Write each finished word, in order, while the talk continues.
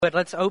But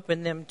let's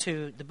open them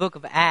to the book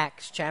of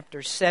Acts,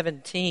 chapter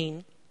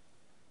 17.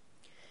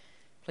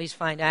 Please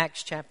find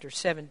Acts chapter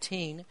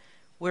 17.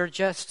 We're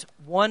just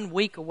 1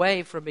 week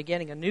away from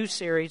beginning a new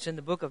series in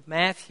the book of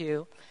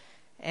Matthew.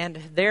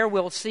 And there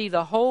we'll see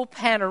the whole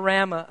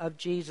panorama of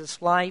Jesus'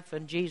 life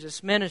and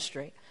Jesus'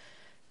 ministry.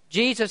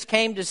 Jesus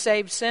came to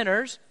save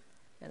sinners.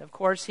 And of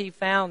course, he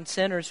found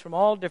sinners from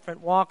all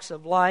different walks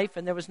of life.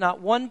 And there was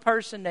not one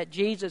person that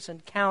Jesus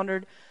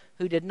encountered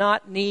who did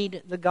not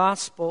need the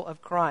gospel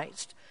of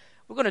Christ.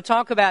 We're going to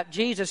talk about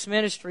Jesus'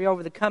 ministry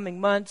over the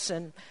coming months,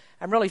 and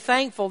I'm really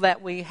thankful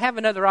that we have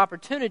another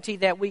opportunity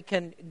that we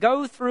can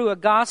go through a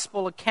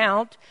gospel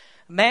account.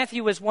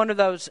 Matthew was one of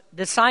those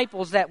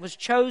disciples that was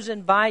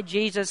chosen by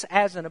Jesus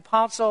as an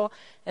apostle,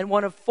 and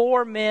one of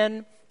 4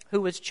 men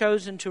who was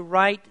chosen to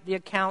write the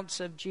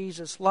accounts of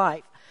Jesus'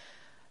 life.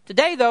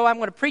 Today, though, I'm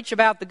going to preach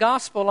about the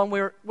gospel, and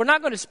we're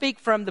not going to speak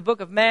from the book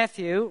of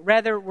Matthew.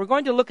 Rather, we're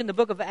going to look in the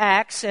book of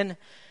Acts, and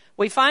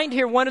we find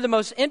here one of the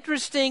most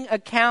interesting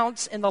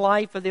accounts in the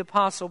life of the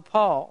Apostle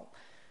Paul.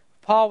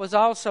 Paul was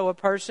also a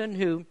person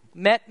who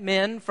met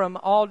men from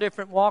all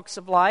different walks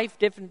of life,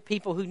 different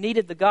people who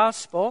needed the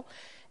gospel.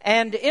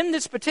 And in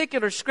this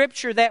particular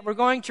scripture that we're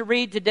going to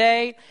read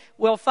today,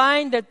 we'll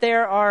find that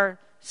there are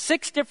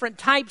 6 different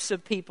types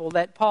of people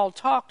that Paul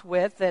talked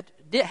with that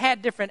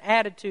had different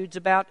attitudes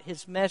about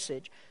his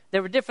message.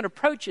 There were different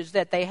approaches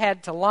that they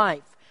had to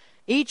life.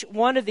 Each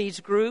one of these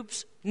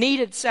groups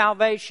needed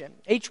salvation.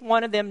 Each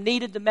one of them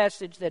needed the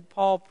message that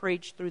Paul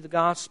preached through the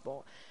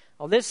gospel.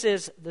 Well, this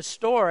is the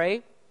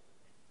story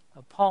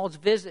of Paul's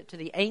visit to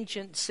the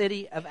ancient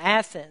city of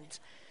Athens.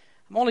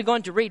 I'm only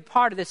going to read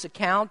part of this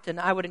account, and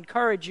I would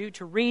encourage you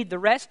to read the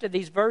rest of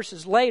these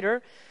verses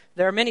later.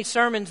 There are many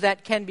sermons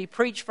that can be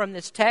preached from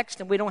this text,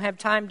 and we don't have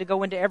time to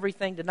go into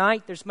everything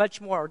tonight. There's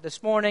much more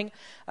this morning.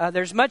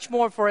 There's much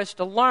more for us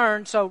to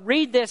learn, so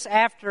read this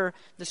after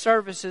the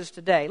services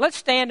today. Let's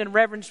stand in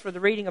reverence for the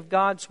reading of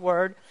God's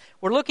Word.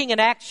 We're looking at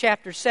Acts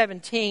chapter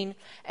 17,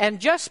 and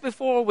just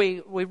before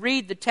we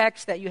read the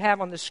text that you have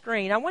on the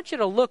screen, I want you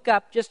to look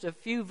up just a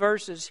few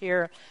verses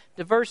here,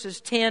 to verses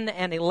 10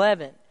 and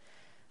 11.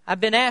 I've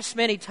been asked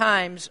many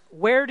times,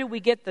 where do we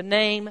get the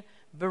name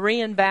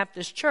Berean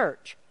Baptist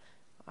Church?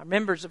 Our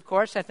members, of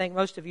course, I think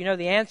most of you know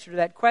the answer to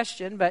that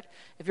question, but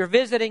if you're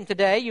visiting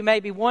today, you may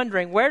be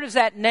wondering, where does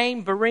that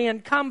name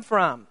Berean come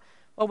from?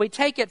 Well, we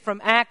take it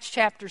from Acts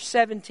chapter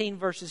 17,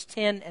 verses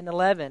 10 and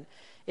 11.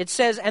 It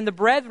says, "And the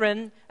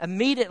brethren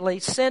immediately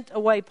sent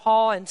away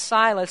Paul and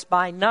Silas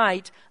by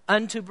night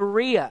unto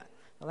Berea."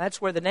 Well,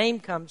 that's where the name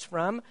comes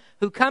from.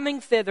 "Who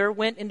coming thither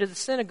went into the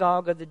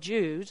synagogue of the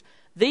Jews.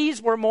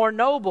 These were more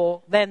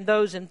noble than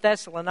those in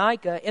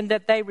Thessalonica, in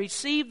that they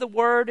received the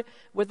word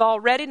with all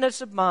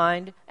readiness of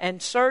mind,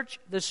 and searched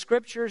the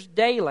Scriptures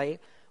daily,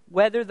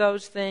 whether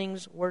those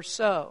things were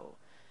so."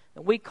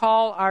 And we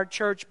call our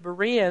church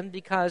Berean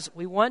because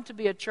we want to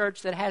be a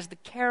church that has the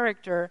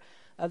character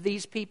of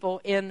these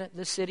people in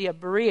the city of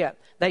Berea.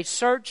 They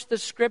searched the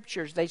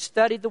Scriptures. They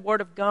studied the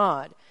Word of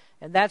God.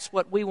 And that's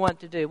what we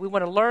want to do. We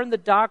want to learn the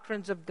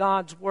doctrines of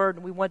God's Word,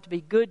 and we want to be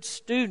good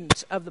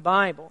students of the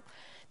Bible.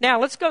 Now,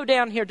 let's go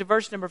down here to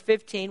verse number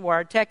 15, where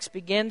our text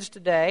begins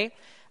today.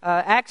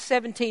 Acts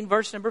 17,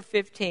 verse number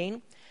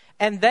 15.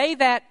 "And they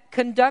that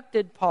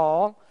conducted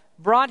Paul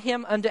brought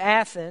him unto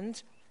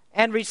Athens,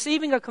 and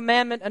receiving a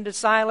commandment unto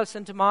Silas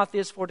and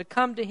Timotheus for to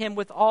come to him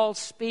with all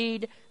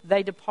speed,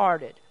 they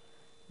departed.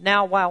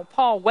 Now, while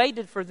Paul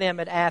waited for them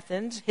at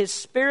Athens, his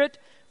spirit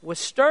was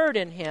stirred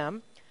in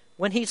him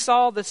when he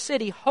saw the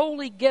city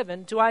wholly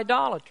given to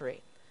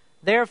idolatry.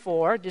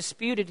 Therefore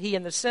disputed he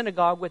in the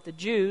synagogue with the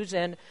Jews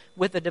and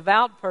with the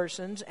devout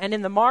persons, and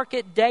in the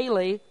market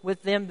daily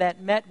with them that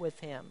met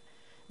with him.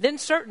 Then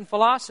certain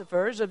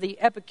philosophers of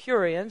the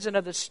Epicureans and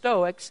of the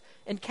Stoics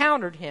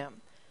encountered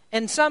him.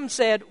 And some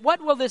said, What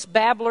will this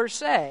babbler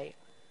say?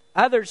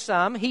 Others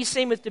some, He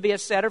seemeth to be a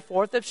setter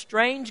forth of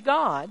strange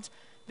gods,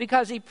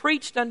 because he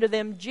preached unto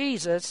them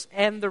Jesus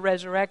and the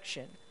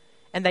resurrection.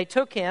 And they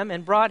took him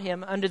and brought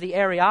him unto the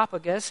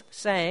Areopagus,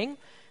 saying,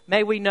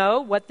 May we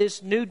know what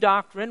this new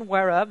doctrine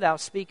whereof thou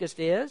speakest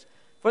is?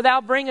 For thou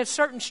bringest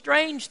certain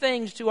strange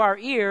things to our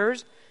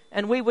ears,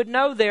 and we would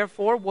know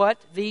therefore what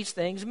these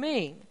things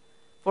mean.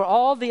 For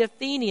all the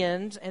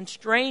Athenians and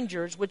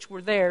strangers which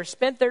were there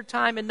spent their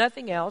time in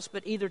nothing else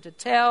but either to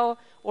tell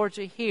or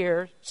to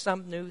hear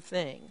some new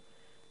thing.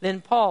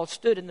 Then Paul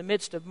stood in the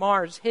midst of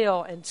Mars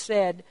Hill and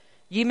said,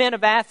 Ye men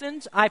of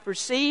Athens, I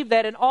perceive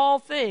that in all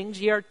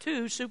things ye are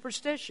too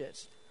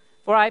superstitious.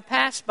 For I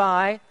passed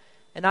by,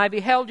 and I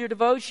beheld your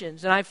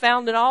devotions, and I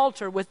found an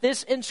altar with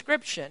this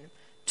inscription,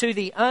 To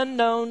the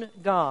unknown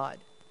God,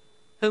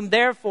 whom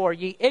therefore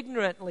ye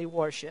ignorantly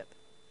worship,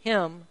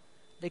 him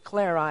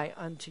declare I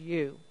unto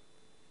you."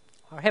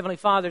 Our Heavenly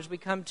Father, as we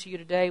come to you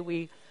today,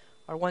 we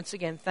are once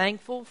again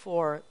thankful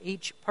for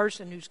each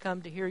person who's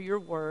come to hear your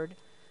word.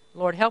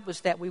 Lord, help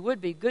us that we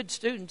would be good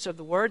students of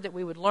the word, that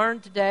we would learn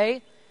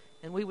today,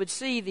 and we would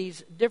see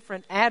these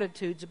different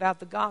attitudes about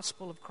the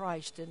gospel of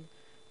Christ, and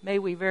may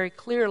we very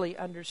clearly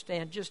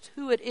understand just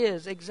who it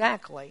is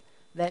exactly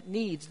that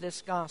needs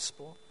this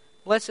gospel.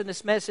 Bless in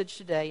this message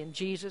today. In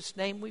Jesus'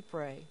 name we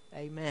pray.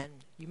 Amen.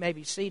 You may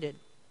be seated.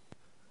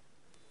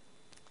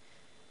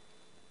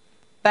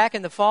 Back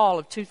in the fall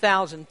of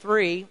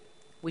 2003,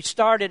 we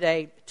started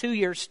a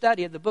 2-year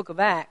study of the book of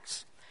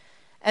Acts.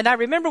 And I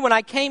remember when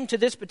I came to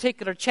this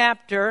particular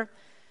chapter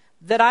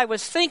that I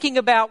was thinking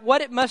about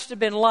what it must have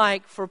been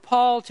like for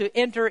Paul to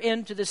enter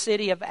into the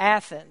city of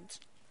Athens.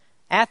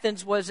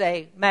 Athens was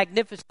a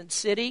magnificent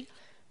city.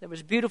 There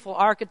was beautiful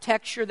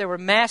architecture. There were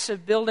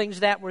massive buildings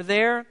that were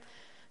there.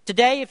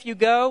 Today, if you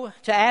go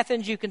to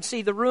Athens, you can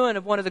see the ruin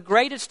of one of the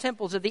greatest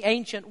temples of the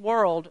ancient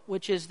world,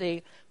 which is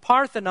the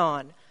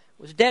Parthenon.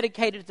 It was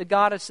dedicated to the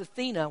goddess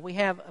Athena. We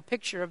have a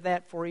picture of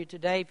that for you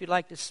today if you'd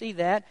like to see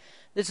that.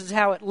 This is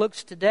how it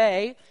looks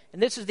today. And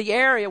this is the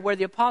area where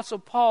the Apostle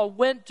Paul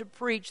went to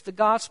preach the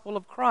gospel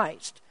of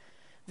Christ.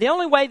 The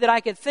only way that I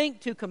could think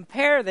to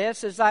compare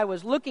this as I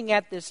was looking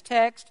at this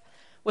text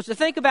was to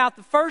think about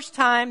the first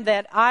time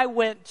that I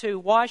went to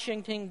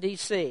Washington,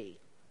 D.C.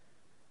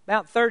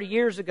 About 30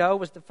 years ago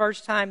was the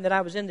first time that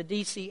I was in the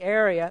D.C.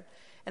 area.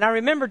 And I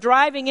remember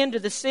driving into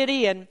the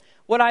city, and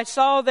what I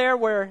saw there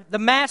were the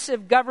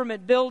massive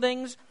government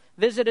buildings,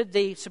 visited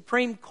the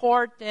Supreme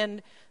Court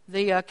and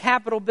the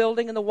Capitol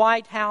building and the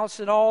White House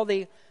and all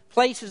the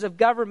places of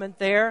government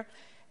there.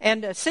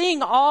 And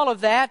seeing all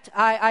of that,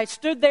 I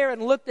stood there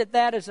and looked at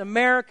that as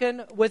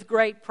American with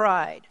great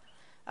pride.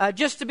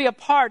 Just to be a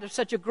part of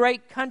such a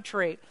great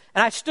country.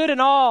 And I stood in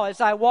awe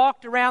as I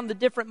walked around the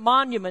different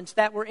monuments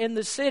that were in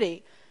the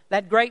city.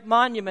 That great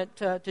monument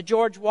to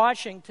George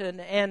Washington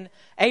and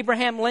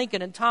Abraham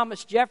Lincoln and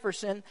Thomas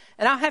Jefferson.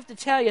 And I'll have to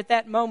tell you, at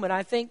that moment,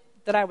 I think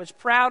that I was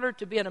prouder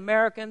to be an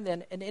American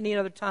than at any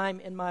other time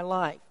in my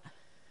life.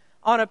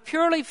 On a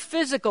purely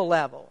physical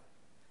level,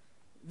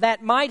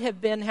 that might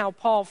have been how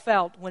Paul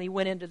felt when he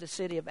went into the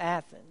city of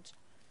Athens.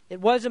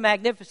 It was a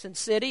magnificent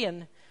city,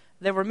 and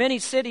there were many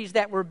cities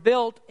that were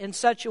built in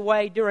such a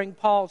way during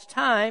Paul's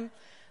time.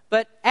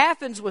 But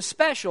Athens was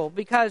special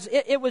because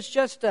it was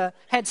just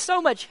had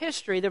so much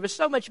history. There was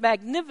so much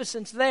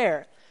magnificence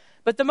there.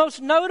 But the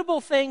most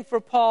notable thing for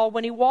Paul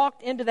when he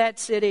walked into that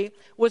city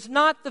was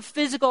not the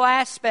physical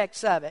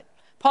aspects of it.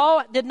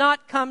 Paul did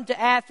not come to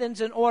Athens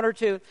in order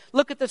to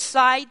look at the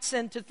sights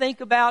and to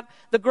think about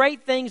the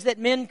great things that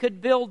men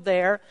could build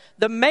there.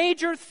 The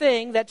major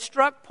thing that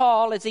struck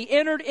Paul as he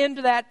entered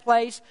into that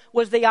place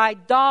was the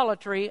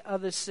idolatry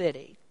of the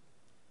city.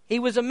 He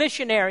was a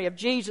missionary of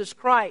Jesus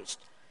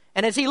Christ.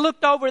 And as he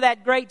looked over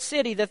that great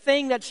city, the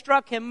thing that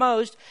struck him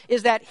most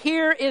is that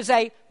here is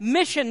a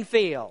mission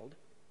field.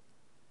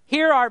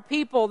 Here are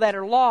people that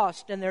are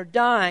lost and they're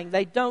dying.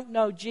 They don't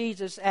know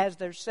Jesus as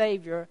their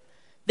Savior.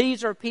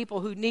 These are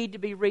people who need to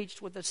be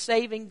reached with the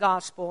saving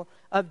gospel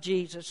of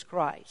Jesus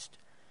Christ.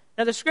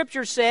 Now the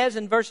scripture says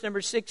in verse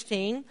number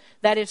 16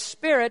 that his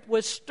spirit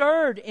was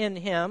stirred in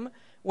him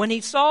when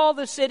he saw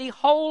the city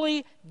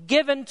wholly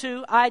given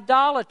to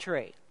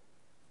idolatry.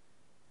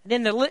 And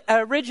in the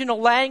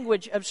original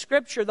language of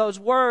Scripture, those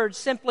words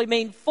simply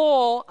mean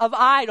full of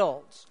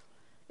idols.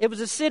 It was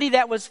a city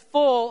that was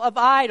full of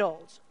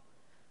idols.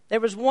 There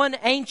was one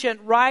ancient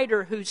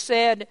writer who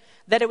said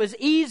that it was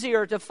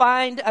easier to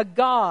find a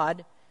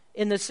god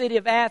in the city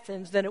of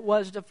Athens than it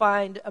was to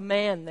find a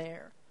man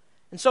there.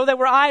 And so there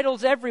were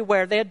idols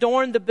everywhere. They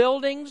adorned the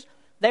buildings.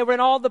 They were in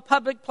all the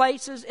public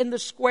places, in the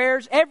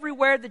squares.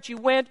 Everywhere that you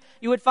went,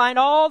 you would find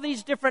all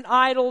these different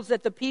idols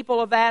that the people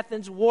of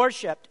Athens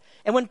worshipped.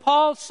 And when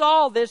Paul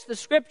saw this, the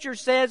scripture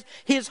says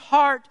his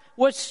heart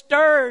was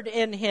stirred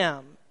in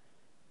him.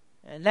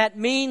 And that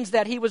means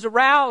that he was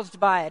aroused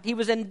by it. He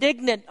was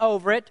indignant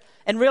over it.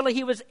 And really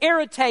he was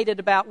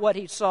irritated about what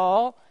he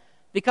saw.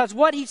 Because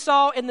what he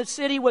saw in the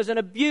city was an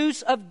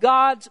abuse of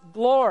God's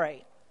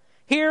glory.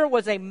 Here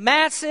was a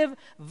massive,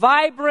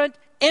 vibrant,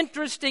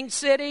 interesting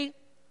city.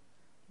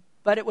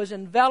 But it was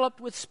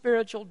enveloped with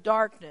spiritual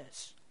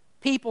darkness.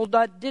 People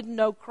that didn't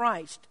know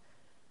Christ.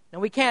 Now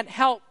we can't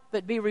help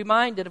but be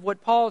reminded of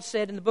what Paul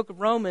said in the book of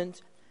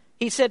Romans.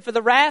 He said, "For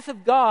the wrath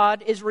of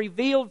God is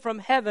revealed from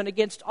heaven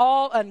against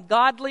all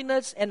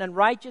ungodliness and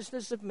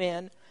unrighteousness of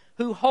men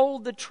who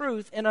hold the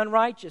truth in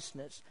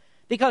unrighteousness.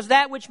 Because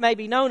that which may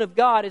be known of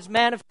God is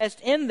manifest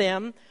in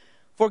them,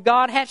 for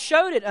God hath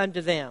showed it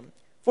unto them.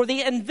 For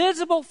the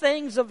invisible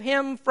things of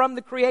him from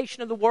the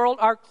creation of the world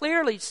are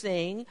clearly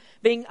seen,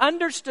 being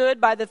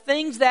understood by the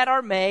things that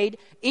are made,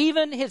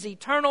 even his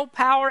eternal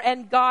power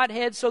and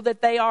Godhead, so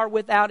that they are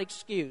without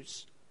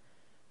excuse.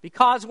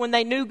 Because when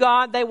they knew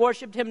God, they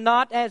worshipped him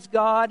not as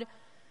God.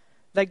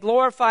 They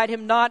glorified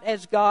him not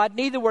as God,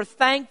 neither were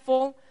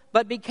thankful,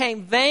 but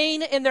became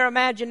vain in their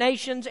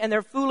imaginations, and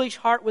their foolish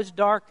heart was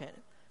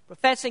darkened.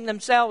 Professing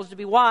themselves to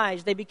be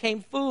wise, they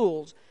became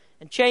fools,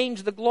 and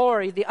changed the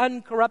glory of the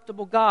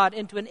uncorruptible God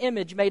into an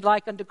image made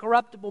like unto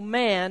corruptible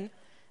man,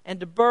 and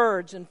to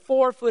birds, and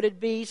four-footed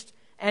beasts,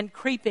 and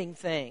creeping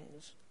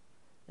things."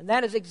 And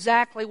that is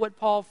exactly what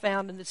Paul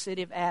found in the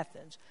city of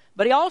Athens.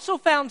 But he also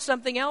found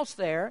something else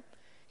there.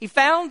 He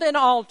found an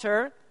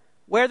altar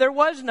where there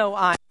was no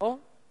idol.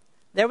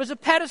 There was a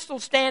pedestal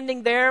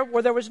standing there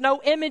where there was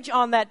no image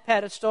on that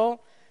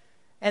pedestal.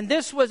 And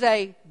this was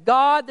a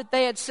god that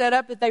they had set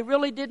up that they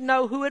really didn't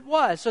know who it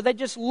was. So they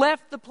just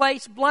left the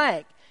place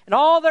blank. And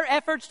all their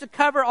efforts to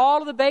cover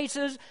all of the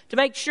bases, to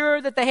make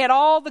sure that they had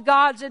all the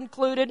gods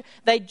included,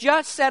 they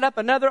just set up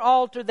another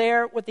altar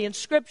there with the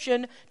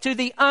inscription, "To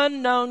the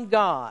unknown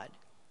God."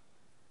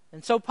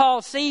 And so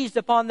Paul seized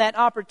upon that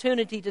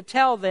opportunity to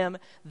tell them,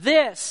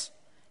 this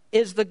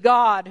is the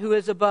God who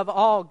is above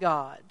all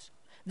gods.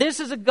 This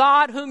is a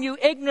God whom you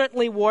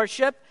ignorantly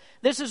worship.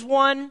 This is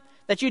one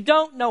that you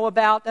don't know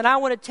about, and I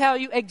want to tell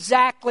you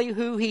exactly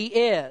who he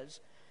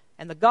is.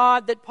 And the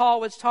God that Paul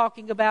was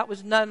talking about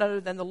was none other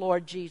than the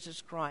Lord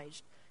Jesus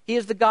Christ. He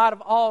is the God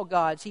of all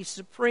gods. He's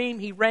supreme.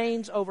 He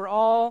reigns over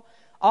all.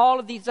 All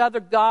of these other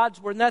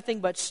gods were nothing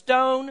but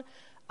stone,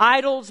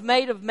 idols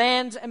made of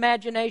man's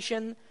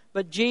imagination,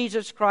 but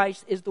Jesus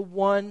Christ is the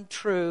one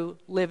true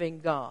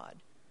living God.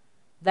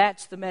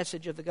 That's the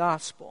message of the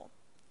gospel.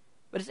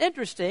 But it's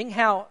interesting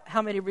how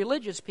many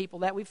religious people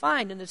that we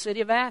find in the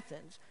city of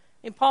Athens.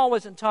 And Paul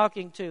wasn't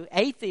talking to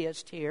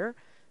atheists here.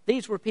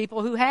 These were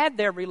people who had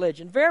their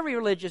religion, very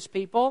religious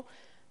people.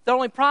 The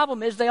only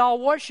problem is they all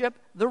worship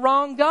the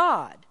wrong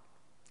God.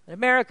 In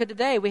America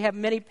today, we have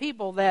many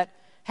people that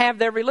have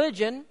their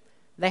religion,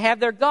 they have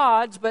their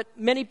gods, but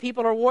many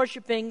people are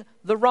worshiping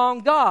the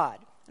wrong God.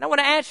 And I want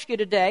to ask you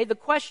today, the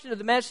question of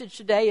the message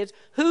today is,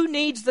 who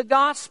needs the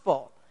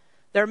gospel?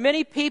 There are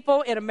many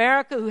people in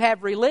America who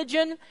have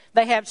religion,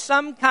 they have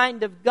some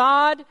kind of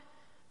God,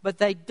 but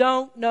they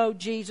don't know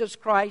Jesus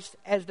Christ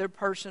as their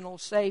personal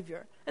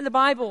Savior. And the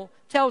Bible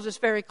tells us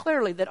very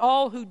clearly that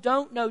all who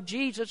don't know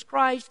Jesus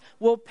Christ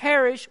will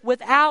perish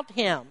without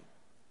Him.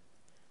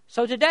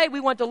 So today we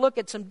want to look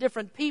at some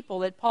different people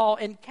that Paul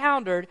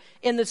encountered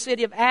in the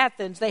city of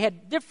Athens. They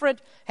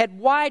had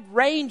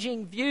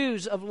wide-ranging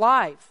views of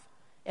life,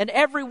 and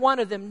every one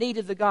of them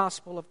needed the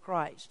gospel of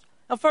Christ.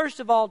 Now, first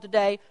of all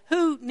today,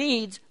 who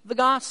needs the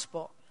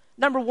gospel?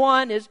 Number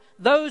one is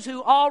those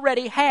who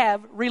already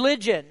have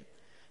religion.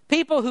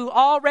 People who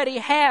already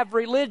have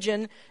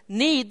religion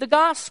need the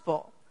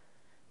gospel.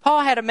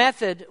 Paul had a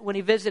method when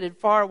he visited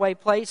faraway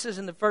places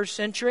in the first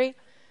century.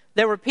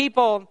 There were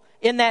people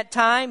in that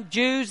time,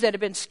 Jews that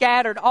had been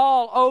scattered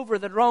all over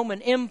the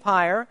Roman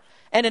Empire,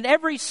 and in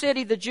every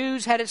city the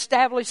Jews had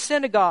established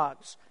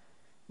synagogues.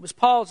 It was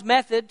Paul's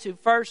method to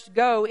first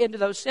go into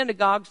those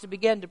synagogues to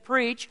begin to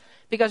preach,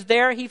 because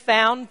there he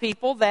found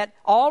people that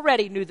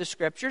already knew the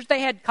Scriptures. They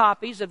had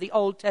copies of the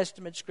Old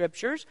Testament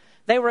Scriptures.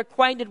 They were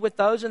acquainted with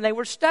those, and they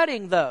were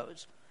studying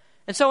those.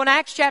 And so in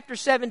Acts chapter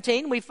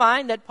 17, we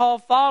find that Paul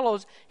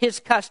follows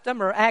his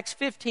custom, or Acts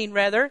 17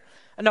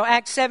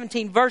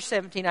 verse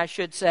 17, I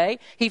should say.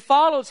 He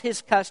follows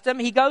his custom.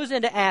 He goes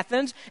into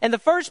Athens, and the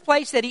first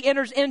place that he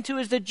enters into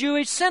is the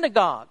Jewish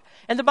synagogue.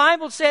 And the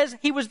Bible says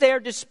he was there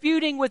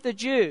disputing with the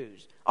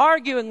Jews,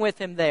 arguing with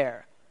him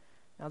there.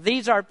 Now,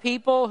 these are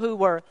people who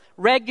were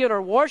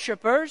regular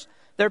worshipers.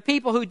 They're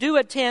people who do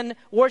attend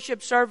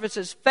worship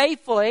services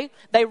faithfully.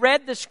 They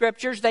read the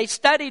Scriptures. They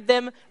studied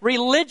them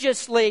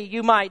religiously,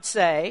 you might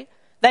say.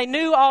 They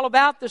knew all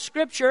about the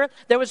Scripture.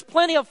 There was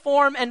plenty of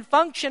form and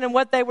function in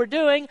what they were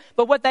doing,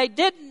 but what they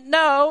didn't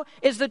know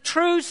is the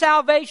true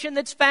salvation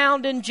that's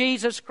found in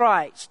Jesus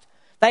Christ.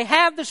 They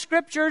have the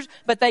Scriptures,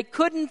 but they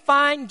couldn't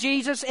find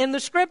Jesus in the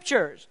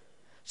Scriptures.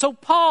 So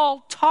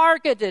Paul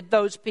targeted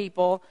those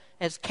people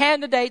as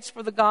candidates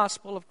for the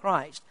gospel of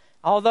Christ.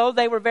 Although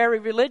they were very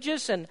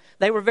religious and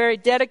they were very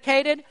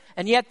dedicated,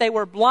 and yet they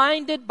were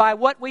blinded by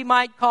what we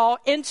might call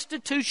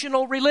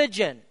institutional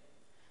religion.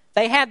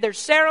 They had their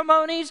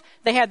ceremonies,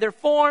 they had their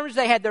forms,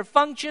 they had their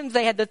functions,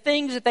 they had the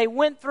things that they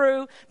went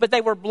through, but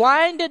they were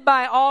blinded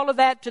by all of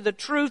that to the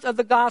truth of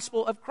the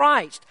gospel of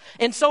Christ.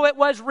 And so it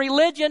was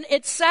religion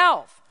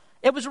itself.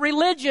 It was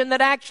religion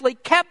that actually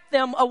kept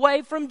them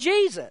away from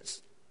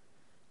Jesus.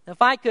 Now,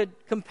 if I could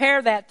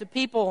compare that to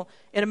people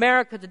in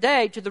America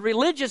today, to the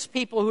religious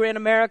people who are in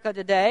America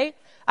today,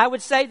 I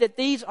would say that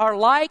these are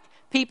like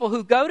people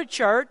who go to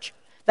church,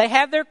 they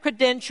have their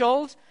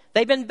credentials,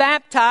 they've been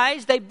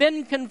baptized, they've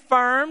been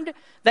confirmed,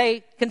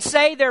 they can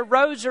say their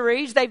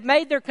rosaries, they've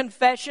made their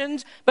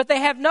confessions, but they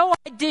have no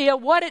idea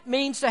what it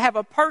means to have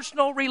a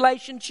personal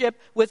relationship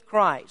with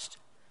Christ.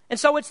 And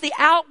so it's the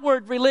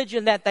outward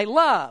religion that they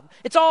love.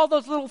 It's all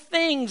those little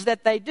things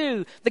that they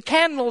do, the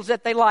candles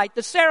that they light,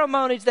 the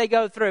ceremonies they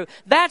go through.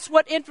 That's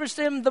what interests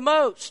them the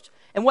most.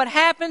 And what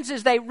happens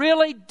is they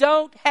really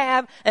don't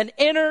have an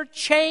inner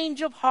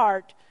change of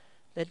heart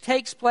that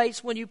takes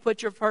place when you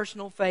put your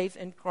personal faith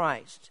in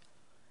Christ.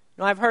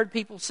 Now, I've heard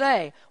people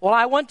say, well,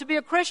 I want to be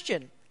a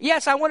Christian.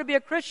 Yes, I want to be a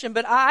Christian,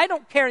 but I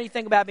don't care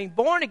anything about being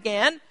born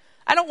again.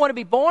 I don't want to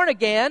be born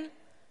again.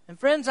 And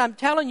friends, I'm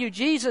telling you,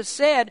 Jesus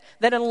said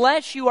that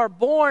unless you are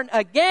born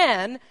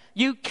again,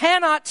 you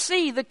cannot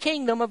see the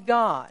kingdom of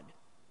God.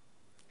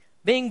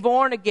 Being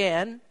born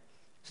again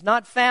is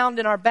not found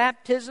in our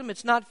baptism.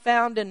 It's not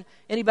found in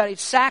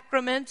anybody's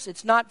sacraments.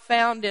 It's not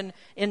found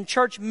in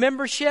church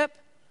membership.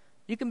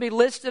 You can be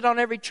listed on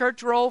every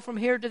church roll from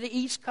here to the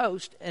East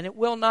Coast, and it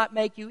will not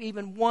make you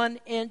even 1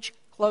 inch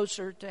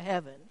closer to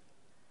heaven.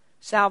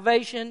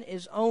 Salvation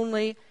is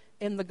only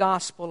in the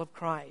gospel of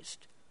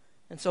Christ.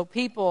 And so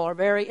people are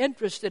very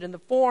interested in the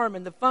form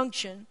and the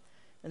function.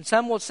 And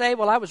some will say,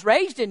 well, I was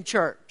raised in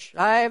church.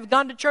 I have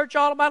gone to church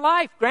all of my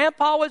life.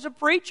 Grandpa was a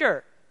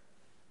preacher.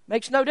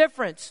 Makes no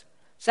difference.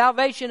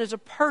 Salvation is a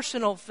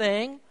personal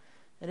thing,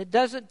 and it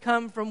doesn't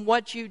come from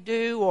what you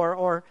do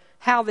or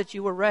how that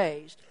you were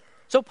raised.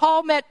 So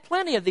Paul met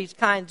plenty of these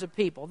kinds of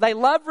people. They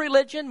love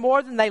religion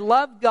more than they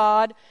love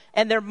God,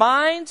 and their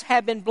minds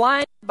have been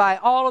blinded by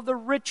all of the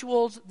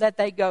rituals that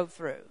they go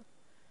through.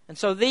 And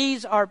so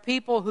these are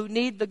people who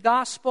need the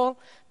gospel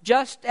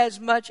just as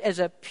much as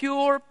a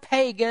pure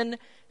pagan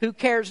who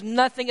cares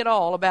nothing at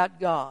all about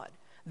God.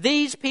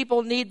 These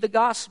people need the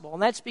gospel,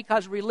 and that's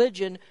because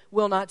religion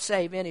will not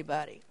save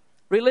anybody.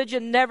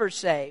 Religion never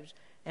saves,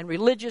 and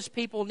religious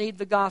people need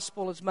the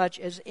gospel as much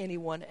as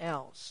anyone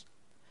else.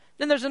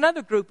 Then there's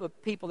another group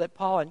of people that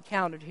Paul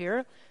encountered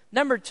here.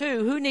 Number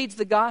 2, who needs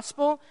the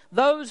gospel?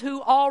 Those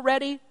who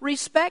already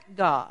respect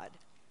God.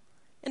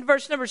 In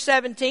verse number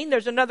 17,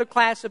 there's another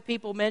class of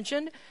people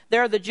mentioned.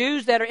 There are the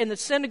Jews that are in the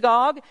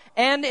synagogue,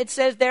 and it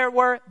says there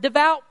were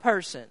devout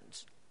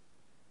persons.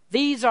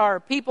 These are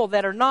people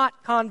that are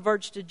not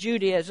converts to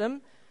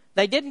Judaism.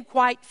 They didn't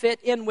quite fit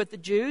in with the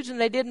Jews, and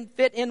they didn't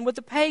fit in with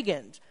the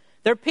pagans.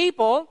 They're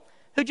people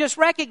who just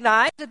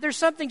recognize that there's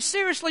something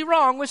seriously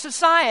wrong with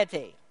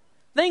society.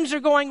 Things are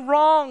going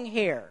wrong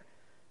here.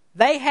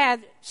 They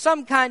had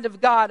some kind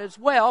of God as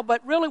well,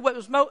 but really what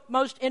was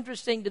most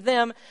interesting to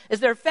them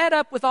is they're fed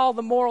up with all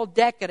the moral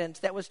decadence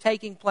that was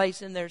taking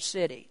place in their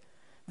city.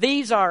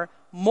 These are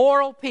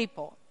moral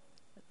people.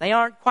 They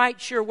aren't quite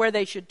sure where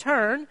they should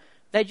turn.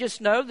 They just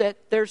know that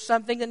there's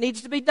something that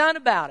needs to be done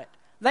about it.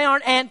 They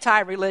aren't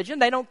anti-religion.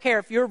 They don't care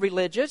if you're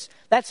religious.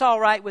 That's all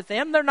right with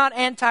them. They're not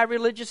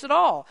anti-religious at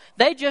all.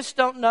 They just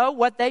don't know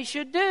what they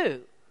should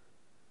do.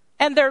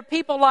 And there are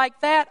people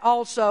like that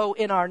also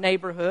in our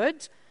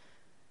neighborhoods.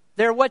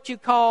 They're what you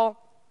call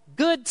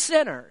good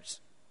sinners.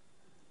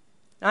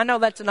 I know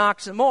that's an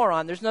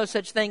oxymoron. There's no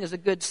such thing as a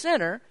good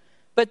sinner.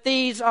 But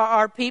these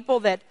are people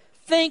that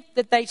think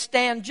that they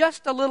stand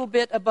just a little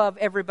bit above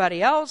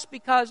everybody else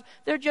because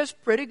they're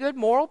just pretty good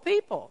moral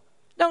people.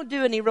 Don't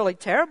do any really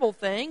terrible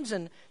things,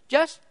 and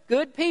just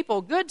good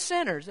people, good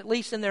sinners, at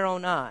least in their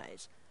own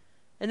eyes.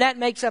 And that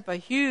makes up a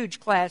huge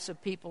class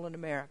of people in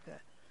America.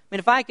 I mean,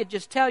 if I could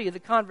just tell you the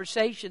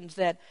conversations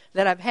that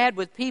I've had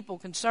with people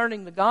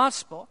concerning the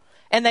gospel,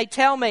 and they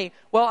tell me,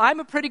 well, I'm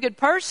a pretty good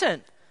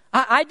person.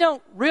 I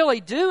don't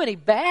really do any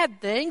bad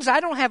things. I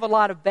don't have a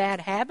lot of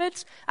bad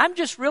habits. I'm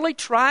just really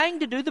trying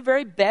to do the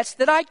very best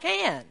that I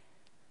can.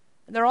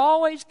 And they're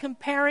always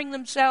comparing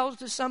themselves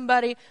to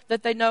somebody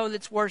that they know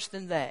that's worse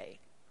than they.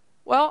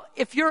 Well,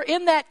 if you're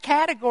in that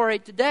category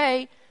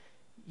today,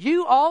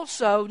 you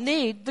also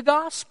need the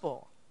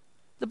gospel.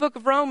 The book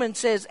of Romans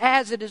says,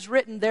 as it is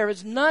written, there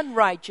is none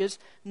righteous,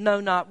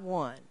 no, not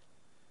one.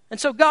 And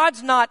so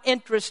God's not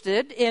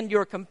interested in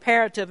your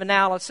comparative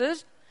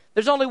analysis.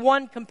 There's only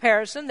one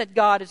comparison that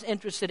God is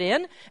interested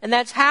in, and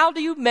that's how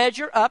do you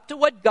measure up to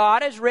what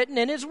God has written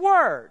in His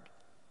Word?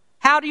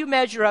 How do you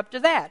measure up to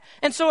that?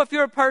 And so if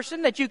you're a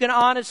person that you can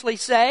honestly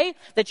say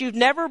that you've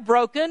never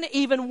broken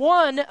even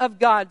one of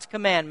God's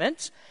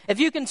commandments, if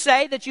you can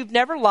say that you've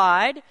never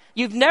lied,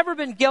 you've never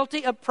been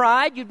guilty of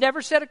pride, you've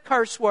never said a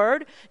curse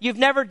word, you've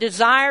never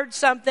desired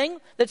something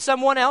that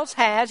someone else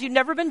has, you've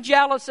never been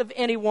jealous of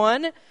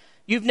anyone,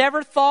 you've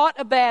never thought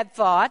a bad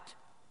thought,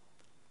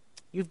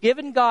 you've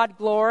given God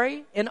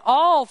glory in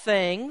all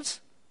things.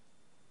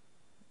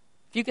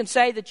 If you can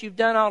say that you've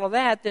done all of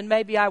that, then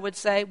maybe I would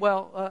say,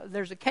 well,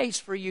 there's a case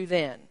for you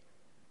then.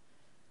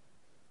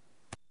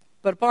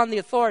 But upon the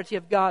authority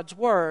of God's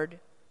Word,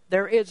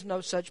 there is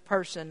no such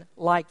person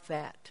like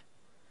that.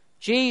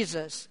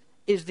 Jesus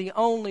is the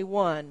only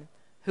one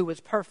who is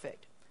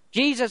perfect.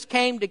 Jesus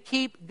came to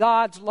keep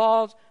God's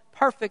laws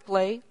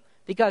perfectly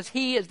because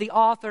He is the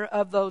author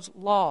of those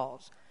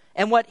laws.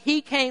 And what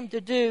He came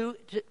to do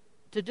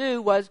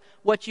was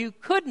what you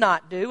could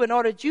not do in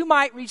order that you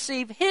might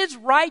receive His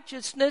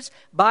righteousness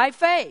by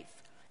faith.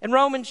 In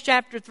Romans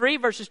chapter 3,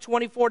 verses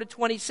 24 to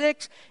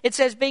 26, it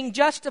says, being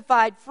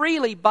justified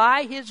freely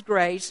by His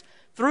grace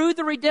through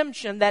the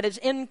redemption that is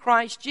in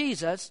Christ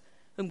Jesus,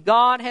 whom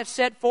God has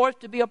set forth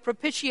to be a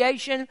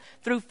propitiation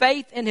through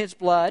faith in His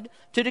blood,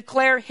 to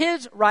declare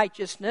His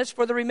righteousness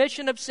for the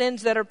remission of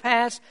sins that are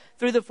past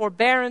through the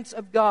forbearance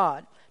of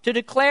God. To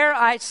declare,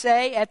 I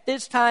say, at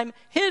this time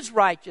His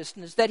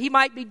righteousness, that He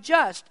might be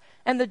just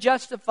and the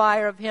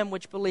justifier of him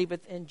which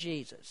believeth in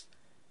Jesus.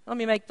 Let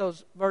me make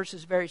those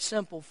verses very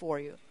simple for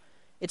you.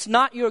 It's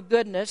not your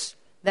goodness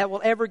that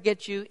will ever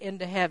get you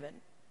into heaven.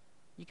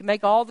 You can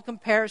make all the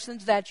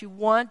comparisons that you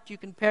want. You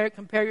can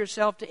compare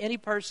yourself to any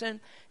person,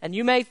 and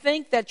you may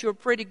think that you're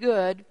pretty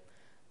good,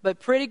 but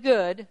pretty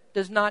good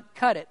does not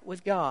cut it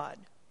with God.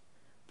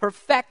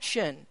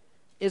 Perfection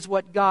is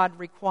what God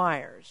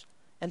requires.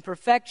 And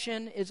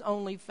perfection is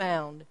only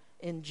found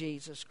in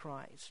Jesus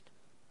Christ.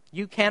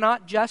 You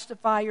cannot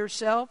justify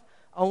yourself.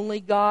 Only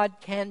God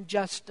can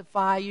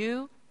justify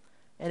you.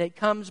 And it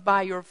comes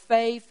by your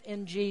faith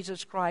in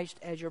Jesus Christ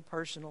as your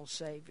personal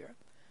Savior.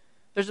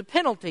 There's a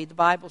penalty, the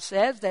Bible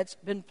says, that's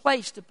been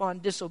placed upon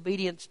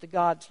disobedience to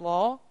God's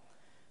law.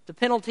 The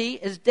penalty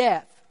is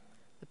death.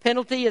 The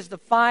penalty is the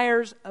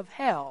fires of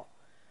hell.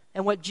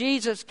 And what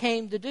Jesus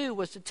came to do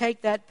was to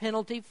take that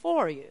penalty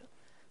for you.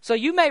 So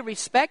you may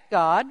respect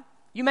God.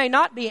 You may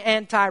not be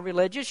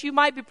anti-religious. You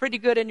might be pretty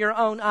good in your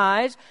own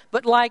eyes.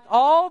 But like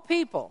all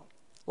people,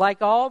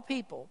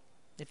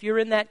 if you're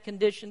in that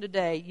condition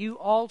today, you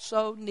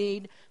also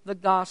need the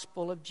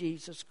gospel of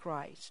Jesus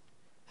Christ.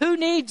 Who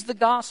needs the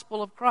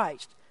gospel of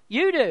Christ?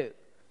 You do.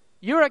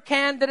 You're a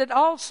candidate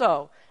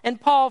also.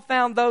 And Paul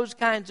found those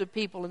kinds of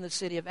people in the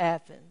city of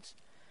Athens.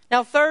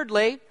 Now,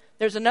 thirdly,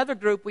 there's another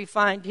group we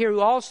find here who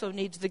also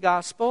needs the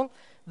gospel.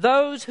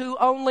 Those who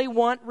only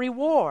want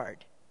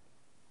reward.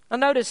 Now,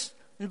 notice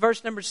in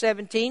verse number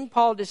 17,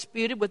 Paul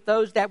disputed with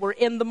those that were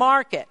in the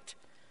market.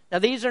 Now,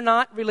 these are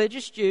not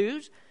religious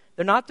Jews.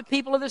 They're not the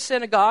people of the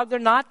synagogue. They're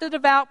not the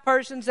devout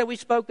persons that we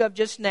spoke of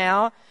just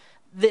now.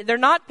 They're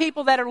not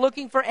people that are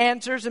looking for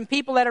answers and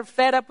people that are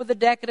fed up with the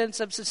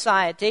decadence of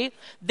society.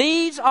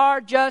 These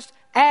are just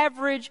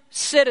average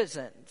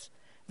citizens.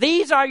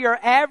 These are your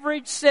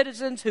average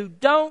citizens who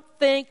don't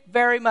think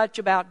very much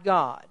about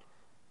God.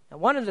 Now,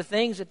 one of the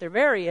things that they're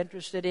very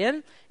interested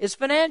in is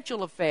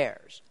financial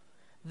affairs.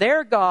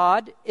 Their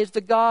God is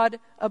the God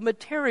of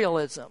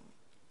materialism.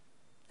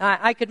 Now,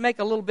 I could make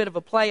a little bit of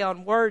a play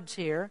on words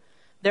here.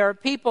 There are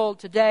people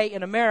today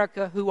in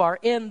America who are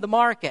in the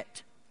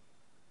market.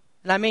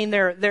 And I mean,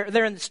 they're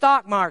in the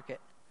stock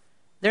market.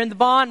 They're in the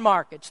bond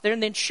markets. They're in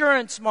the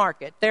insurance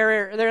market.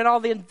 They're in all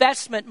the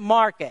investment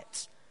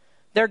markets.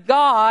 Their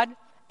God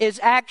is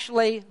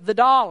actually the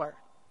dollar.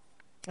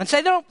 And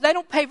so they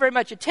don't pay very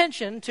much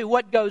attention to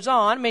what goes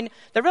on. I mean,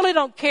 they really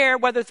don't care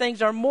whether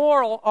things are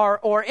moral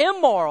or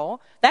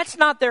immoral. That's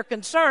not their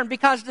concern,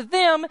 because to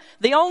them,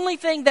 the only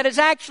thing that is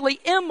actually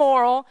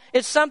immoral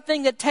is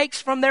something that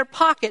takes from their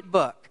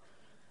pocketbook.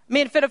 I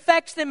mean, if it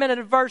affects them in an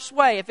adverse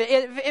way, if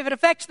it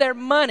affects their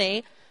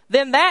money,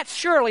 then that's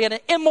surely an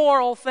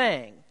immoral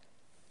thing.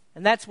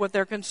 And that's what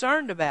they're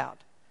concerned about.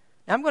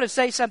 Now, I'm going to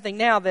say something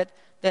now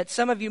that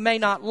some of you may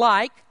not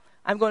like.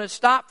 I'm going to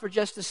stop for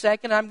just a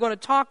second. I'm going to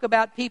talk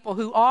about people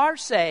who are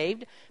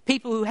saved,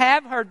 people who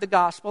have heard the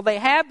gospel, they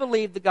have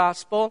believed the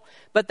gospel,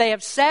 but they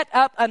have set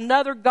up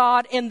another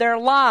God in their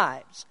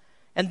lives.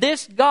 And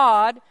this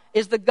God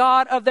is the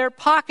God of their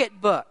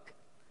pocketbook.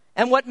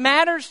 And what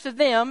matters to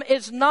them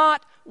is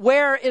not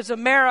where is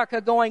America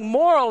going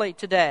morally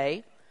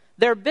today.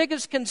 Their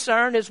biggest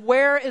concern is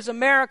where is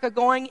America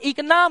going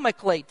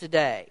economically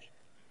today.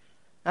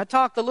 I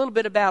talked a little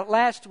bit about it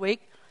last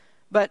week,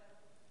 but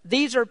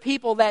these are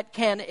people that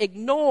can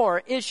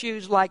ignore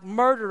issues like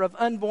murder of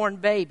unborn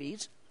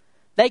babies.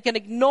 They can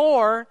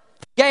ignore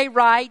gay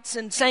rights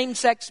and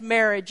same-sex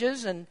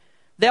marriages, and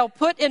they'll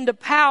put into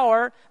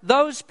power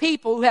those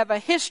people who have a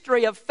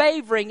history of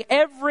favoring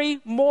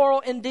every moral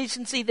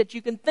indecency that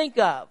you can think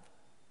of.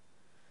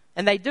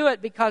 And they do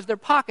it because their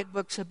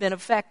pocketbooks have been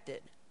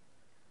affected.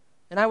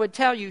 And I would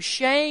tell you,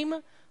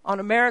 shame on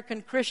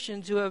American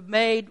Christians who have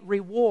made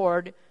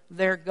reward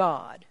their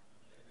God.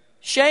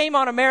 Shame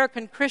on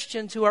American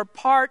Christians who are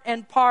part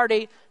and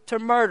party to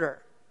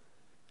murder.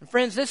 And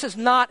friends, this is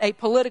not a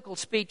political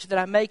speech that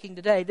I'm making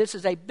today. This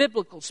is a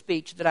biblical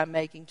speech that I'm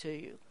making to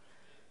you.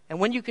 And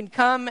when you can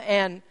come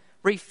and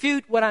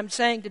refute what I'm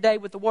saying today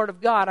with the Word of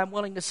God, I'm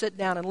willing to sit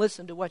down and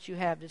listen to what you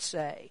have to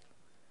say.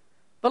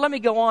 But let me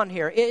go on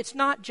here. It's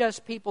not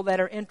just people that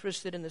are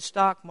interested in the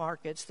stock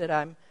markets that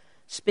I'm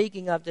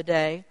speaking of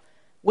today.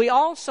 We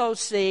also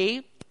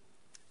see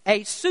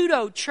a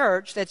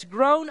pseudo-church that's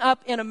grown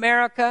up in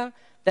America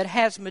that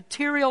has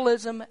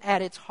materialism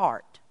at its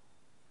heart.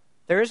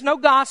 There is no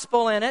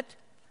gospel in it.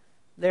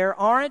 There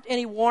aren't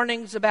any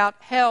warnings about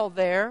hell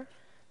there.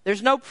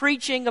 There's no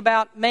preaching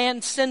about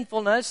man's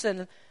sinfulness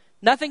and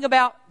nothing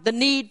about the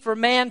need for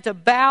man to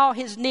bow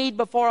his knee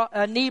before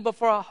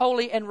a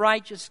holy and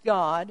righteous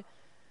God.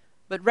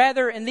 But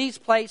rather, in these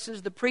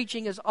places, the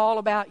preaching is all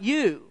about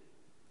you.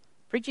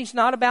 Preaching's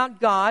not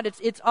about God.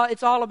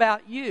 It's all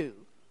about you.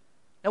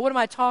 Now, what am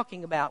I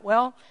talking about?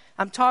 Well,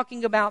 I'm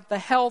talking about the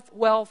health,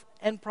 wealth,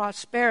 and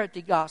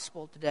prosperity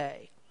gospel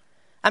today.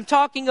 I'm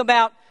talking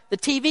about the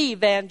TV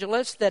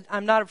evangelists that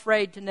I'm not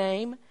afraid to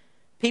name.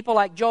 People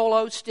like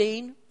Joel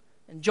Osteen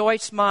and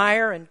Joyce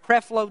Meyer and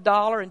Creflo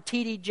Dollar and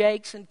T.D.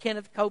 Jakes and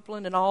Kenneth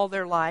Copeland and all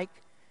their like.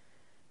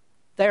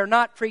 They are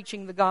not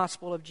preaching the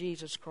gospel of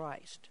Jesus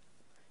Christ.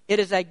 It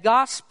is a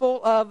gospel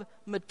of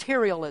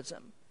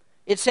materialism.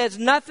 It says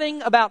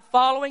nothing about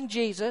following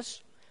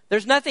Jesus.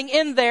 There's nothing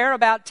in there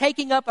about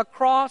taking up a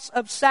cross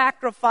of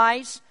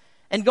sacrifice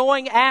and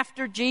going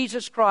after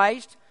Jesus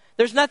Christ.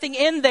 There's nothing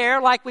in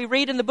there like we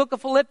read in the book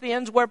of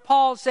Philippians where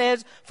Paul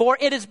says, "For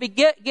it is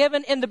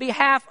given in the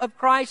behalf of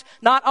Christ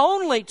not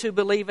only to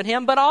believe in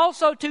Him, but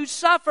also to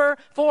suffer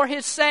for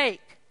His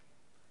sake."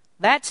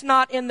 That's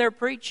not in their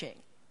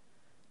preaching.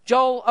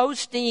 Joel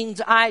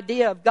Osteen's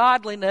idea of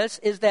godliness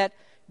is that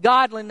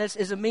godliness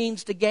is a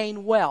means to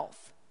gain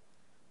wealth.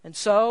 And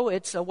so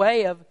it's a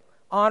way of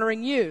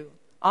honoring you,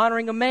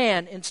 honoring a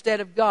man instead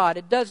of God.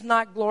 It does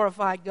not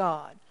glorify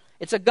God.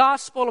 It's a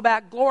gospel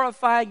about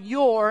glorifying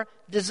your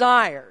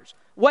desires.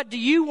 What do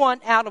you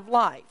want out of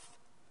life?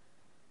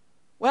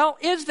 Well,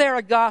 is there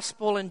a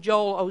gospel in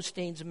Joel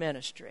Osteen's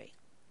ministry?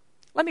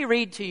 Let me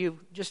read to you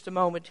just a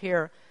moment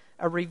here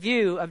a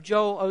review of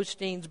Joel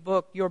Osteen's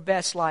book, Your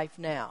Best Life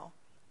Now.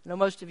 I know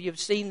most of you have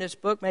seen this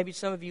book. Maybe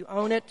some of you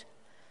own it.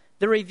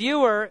 The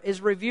reviewer is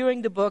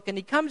reviewing the book, and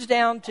he comes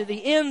down to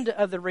the end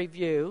of the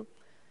review,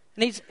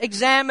 and he's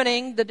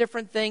examining the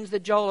different things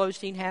that Joel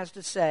Osteen has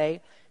to say.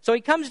 So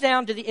he comes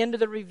down to the end of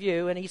the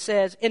review, and he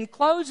says, in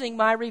closing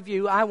my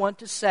review, I want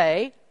to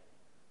say,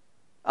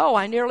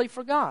 I nearly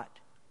forgot.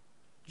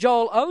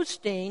 Joel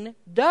Osteen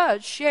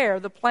does share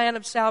the plan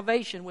of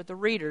salvation with the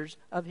readers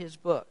of his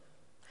book.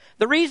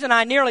 The reason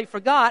I nearly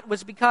forgot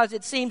was because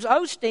it seems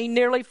Osteen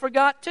nearly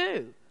forgot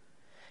too.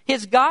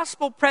 His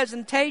gospel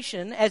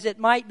presentation, as it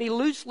might be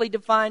loosely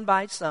defined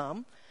by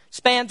some,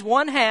 spans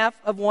 1/2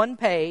 of one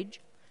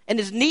page and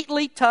is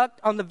neatly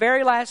tucked on the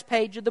very last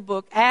page of the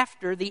book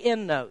after the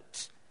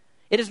endnotes.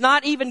 It is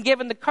not even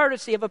given the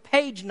courtesy of a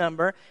page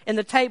number in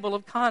the table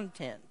of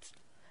contents.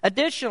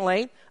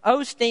 Additionally,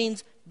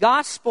 Osteen's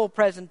gospel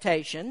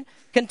presentation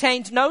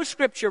contains no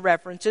scripture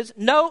references,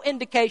 no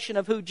indication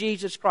of who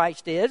Jesus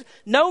Christ is,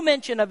 no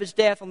mention of his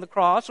death on the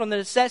cross or the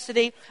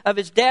necessity of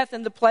his death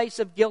in the place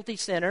of guilty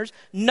sinners,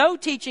 no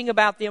teaching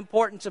about the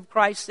importance of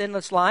Christ's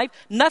sinless life,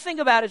 nothing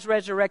about his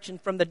resurrection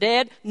from the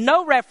dead,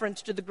 no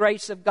reference to the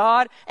grace of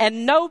God,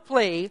 and no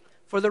plea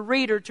for the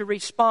reader to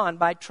respond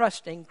by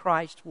trusting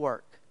Christ's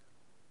work.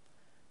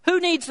 Who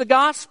needs the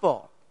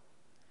gospel?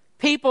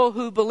 People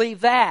who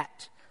believe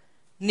that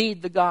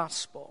need the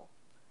gospel.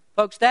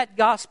 Folks, that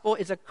gospel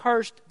is a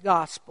cursed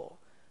gospel.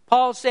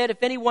 Paul said,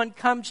 if anyone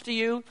comes to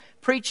you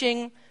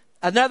preaching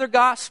another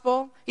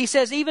gospel, he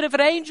says, even if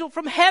an angel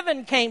from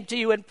heaven came to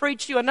you and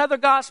preached you another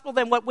gospel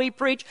than what we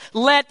preach,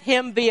 let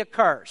him be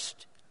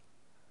accursed.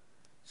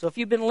 So if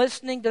you've been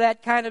listening to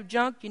that kind of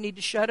junk, you need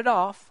to shut it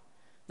off.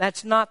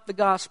 That's not the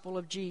gospel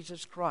of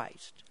Jesus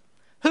Christ.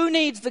 Who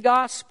needs the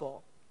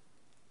gospel?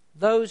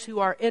 Those who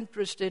are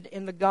interested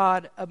in the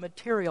God of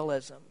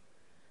materialism.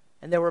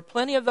 And there were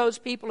plenty of those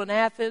people in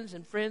Athens,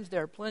 and friends,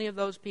 there are plenty of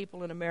those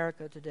people in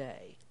America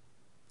today.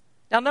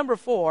 Now, number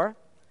 4,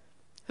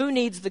 who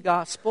needs the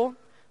gospel?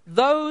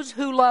 Those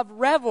who love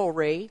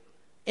revelry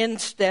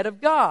instead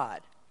of God.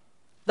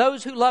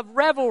 Those who love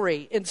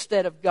revelry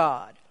instead of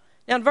God.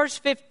 Now, in verse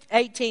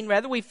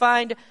 18, we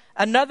find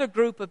another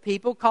group of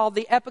people called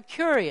the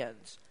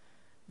Epicureans.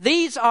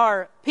 These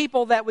are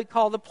people that we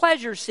call the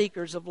pleasure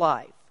seekers of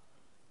life.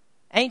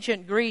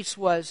 Ancient Greece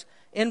was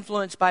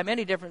influenced by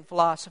many different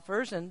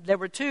philosophers, and there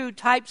were 2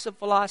 types of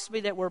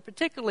philosophy that were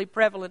particularly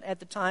prevalent at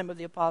the time of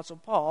the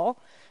Apostle Paul.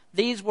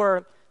 These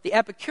were the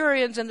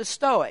Epicureans and the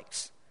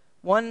Stoics.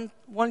 One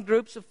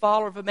group's a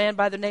follower of a man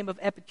by the name of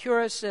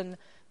Epicurus, and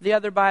the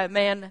other by a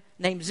man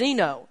named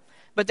Zeno.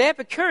 But the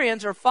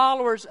Epicureans are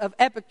followers of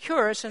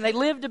Epicurus, and they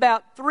lived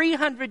about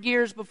 300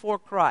 years before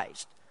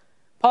Christ.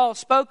 Paul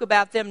spoke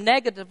about them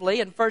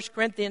negatively in 1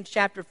 Corinthians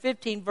chapter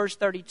 15, verse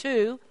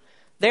 32.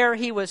 There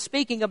he was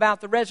speaking about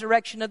the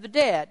resurrection of the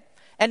dead.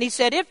 And he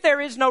said, if there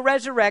is no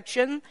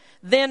resurrection,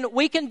 then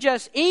we can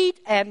just eat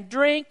and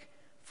drink,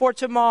 for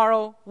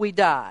tomorrow we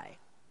die.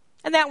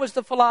 And that was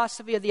the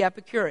philosophy of the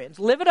Epicureans.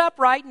 Live it up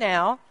right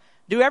now.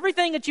 Do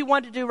everything that you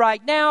want to do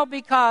right now,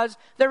 because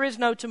there is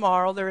no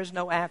tomorrow, there is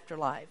no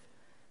afterlife.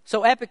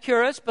 So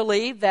Epicurus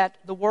believed that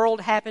the world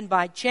happened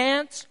by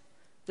chance.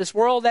 This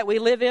world that we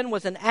live in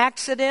was an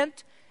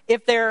accident.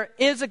 If there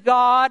is a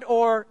God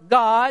or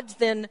gods,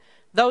 then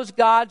those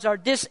gods are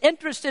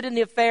disinterested in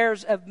the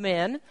affairs of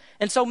men.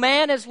 And so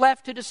man is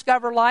left to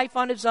discover life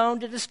on his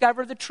own, to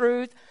discover the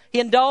truth. He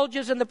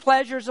indulges in the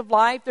pleasures of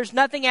life. There's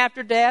nothing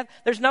after death.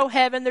 There's no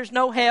heaven. There's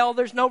no hell.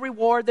 There's no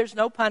reward. There's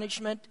no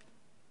punishment.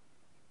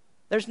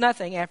 There's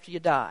nothing after you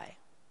die.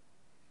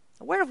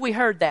 Where have we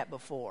heard that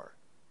before?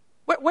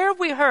 Where have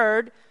we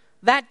heard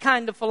that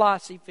kind of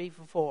philosophy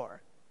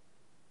before?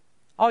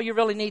 All you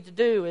really need to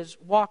do is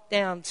walk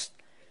down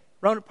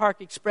Roanoke Park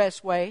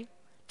Expressway,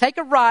 take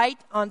a right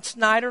on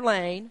Snyder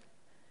Lane,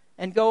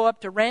 and go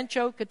up to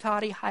Rancho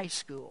Cotati High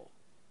School.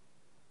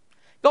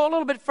 Go a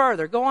little bit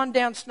further. Go on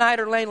down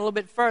Snyder Lane a little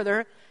bit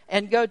further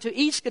and go to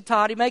East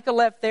Cotati, make a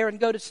left there, and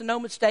go to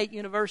Sonoma State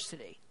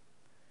University.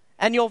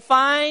 And you'll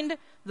find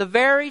the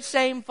very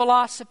same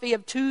philosophy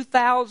of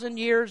 2,000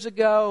 years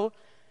ago,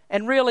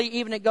 and really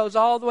even it goes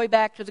all the way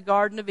back to the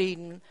Garden of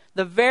Eden.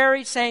 The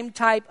very same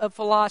type of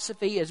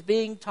philosophy is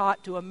being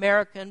taught to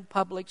American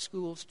public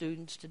school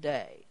students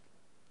today.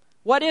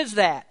 What is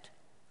that?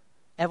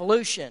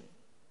 Evolution.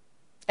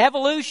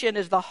 Evolution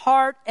is the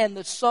heart and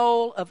the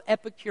soul of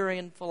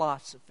Epicurean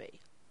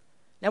philosophy.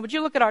 Now, would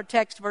you look at our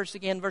text verse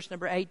again, verse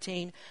number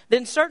 18?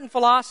 Then certain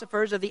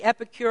philosophers of the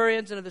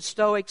Epicureans and of the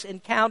Stoics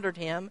encountered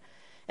him,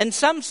 and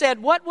some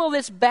said, what will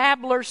this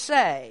babbler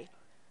say?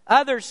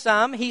 Others,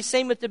 some, he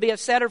seemeth to be a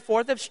setter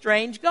forth of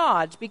strange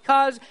gods,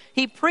 because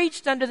he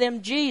preached unto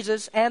them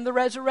Jesus and the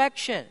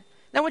resurrection.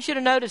 Now, I want you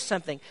to notice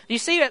something. Do you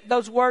see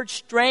those words,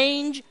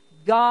 strange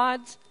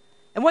gods?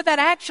 And what that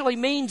actually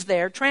means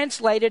there,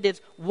 translated,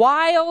 is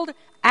wild,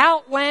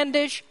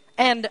 outlandish,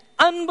 and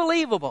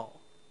unbelievable.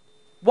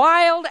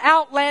 Wild,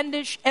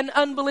 outlandish, and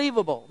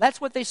unbelievable.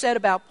 That's what they said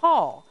about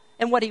Paul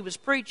and what he was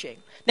preaching.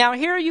 Now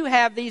here you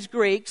have these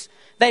Greeks.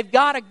 They've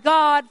got a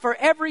God for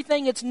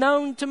everything that's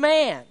known to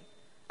man.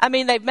 I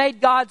mean, they've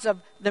made gods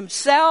of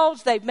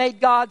themselves. They've made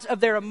gods of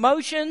their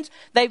emotions.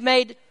 They've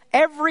made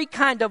every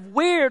kind of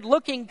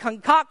weird-looking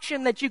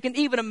concoction that you can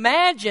even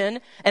imagine,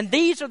 and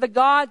these are the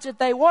gods that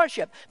they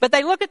worship. But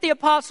they look at the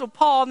Apostle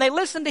Paul, and they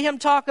listen to him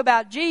talk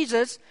about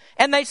Jesus,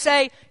 and they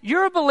say,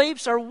 your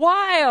beliefs are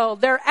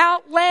wild, they're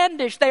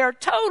outlandish, they are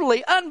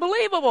totally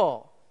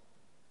unbelievable.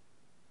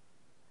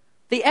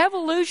 The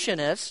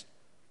evolutionist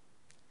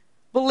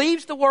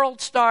believes the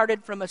world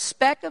started from a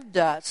speck of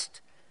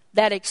dust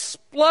that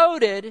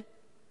exploded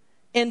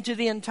into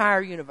the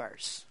entire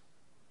universe.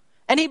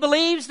 And he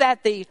believes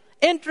that the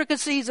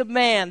intricacies of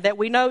man that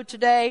we know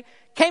today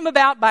came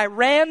about by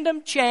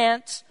random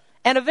chance,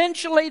 and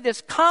eventually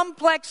this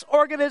complex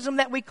organism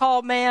that we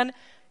call man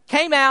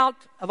came out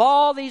of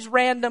all these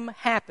random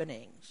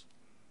happenings.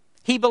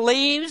 He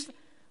believes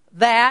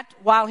that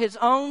while his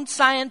own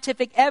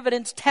scientific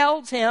evidence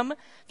tells him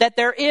that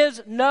there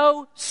is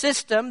no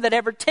system that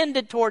ever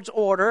tended towards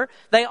order,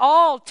 they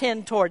all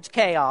tend towards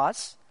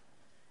chaos,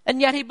 and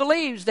yet he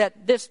believes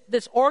that this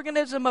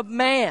organism of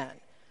man,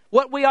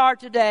 what we are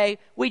today,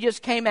 we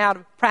just came out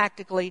of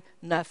practically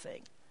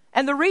nothing.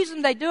 And the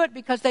reason they do it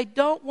because they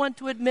don't want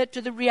to admit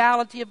to the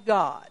reality of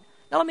God.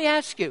 Now let me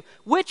ask you,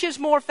 which is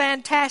more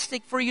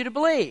fantastic for you to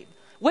believe?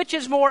 Which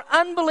is more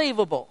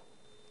unbelievable?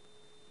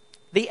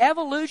 The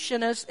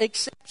evolutionist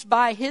accepts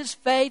by his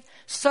faith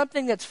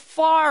something that's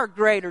far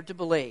greater to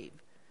believe,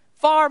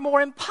 far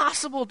more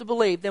impossible to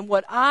believe than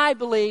what I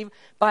believe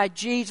by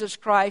Jesus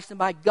Christ and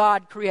by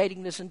God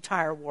creating this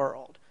entire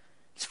world.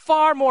 It's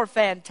far more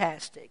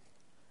fantastic.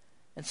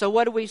 And so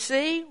what do we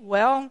see?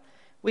 Well,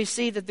 we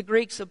see that the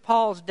Greeks of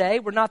Paul's day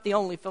were not the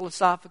only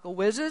philosophical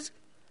whizzes.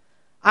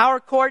 Our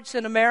courts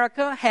in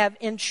America have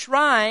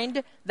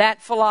enshrined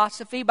that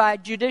philosophy by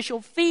judicial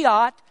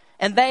fiat,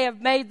 and they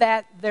have made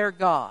that their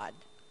God.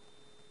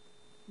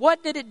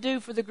 What did it do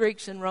for the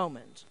Greeks and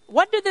Romans?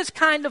 What did this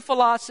kind of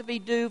philosophy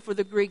do for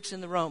the Greeks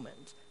and the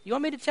Romans? You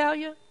want me to tell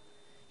you?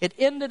 It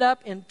ended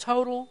up in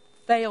total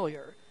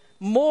failure,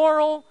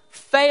 moral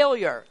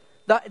failure.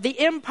 The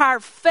empire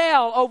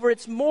fell over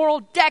its moral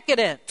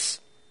decadence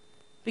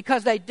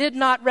because they did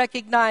not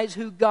recognize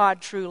who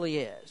God truly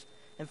is.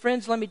 And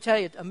friends, let me tell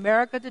you,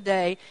 America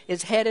today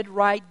is headed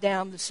right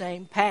down the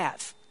same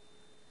path.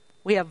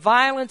 We have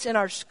violence in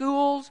our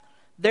schools.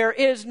 There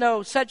is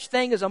no such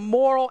thing as a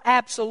moral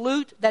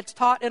absolute that's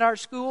taught in our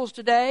schools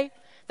today.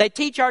 They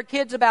teach our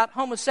kids about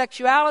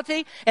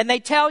homosexuality, and they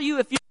tell you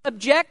if you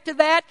object to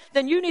that,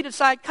 then you need a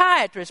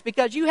psychiatrist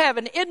because you have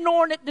an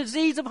inordinate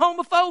disease of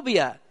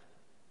homophobia.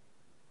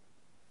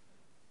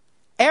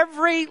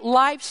 Every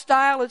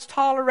lifestyle is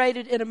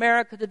tolerated in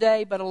America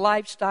today, but a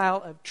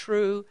lifestyle of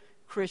true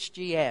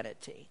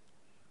Christianity.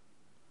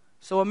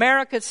 So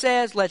America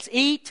says, let's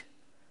eat,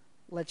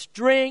 let's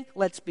drink,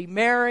 let's be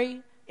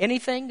merry,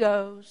 anything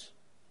goes.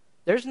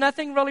 There's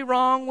nothing really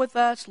wrong with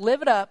us.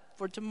 Live it up,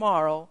 for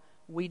tomorrow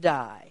we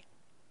die.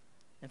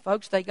 And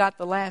folks, they got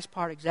the last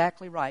part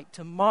exactly right.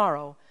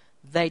 Tomorrow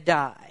they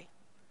die.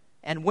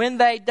 And when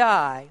they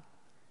die,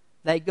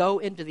 they go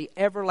into the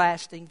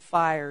everlasting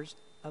fires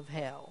of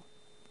hell.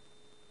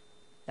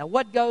 Now,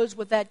 what goes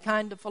with that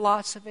kind of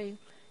philosophy?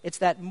 It's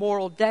that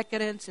moral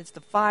decadence. It's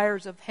the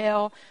fires of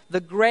hell. The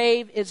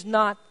grave is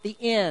not the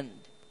end.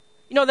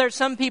 You know, there's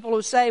some people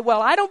who say,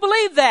 well, I don't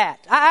believe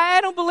that. I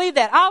don't believe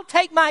that. I'll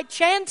take my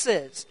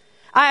chances.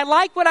 I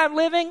like what I'm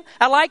living.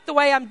 I like the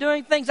way I'm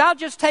doing things. I'll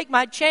just take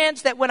my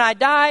chance that when I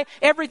die,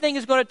 everything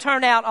is going to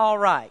turn out all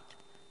right.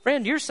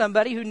 Friend, you're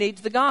somebody who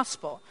needs the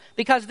gospel.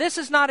 Because this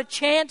is not a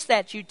chance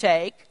that you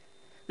take.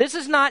 This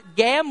is not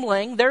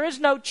gambling. There is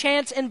no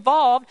chance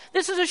involved.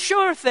 This is a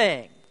sure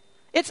thing.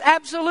 It's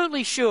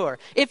absolutely sure.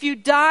 If you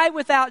die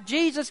without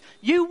Jesus,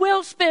 you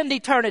will spend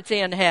eternity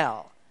in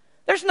hell.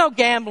 There's no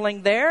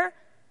gambling there.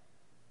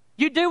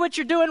 You do what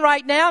you're doing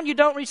right now and you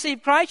don't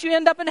receive Christ, you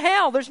end up in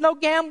hell. There's no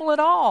gamble at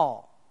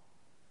all.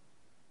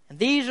 And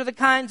these are the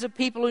kinds of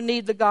people who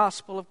need the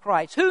gospel of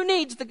Christ. Who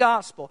needs the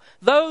gospel?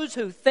 Those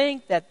who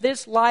think that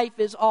this life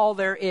is all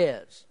there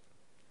is.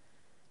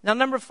 Now,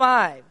 number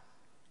 5,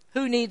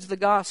 who needs the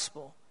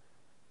gospel?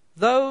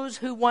 Those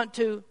who want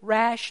to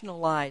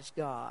rationalize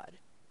God.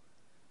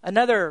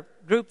 Another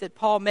group that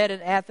Paul met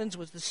in Athens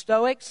was the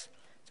Stoics.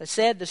 As I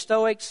said, the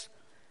Stoics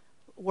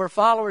were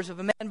followers of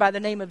a man by the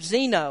name of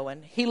Zeno,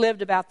 and he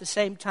lived about the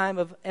same time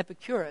of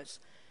Epicurus.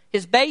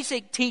 His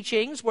basic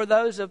teachings were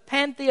those of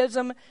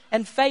pantheism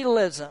and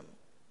fatalism.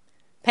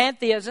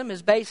 Pantheism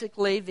is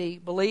basically the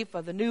belief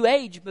of the New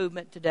Age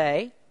movement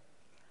today,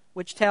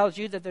 which tells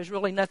you that there's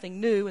really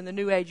nothing new in the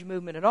New Age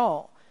movement at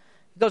all.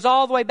 It goes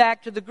all the way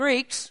back to the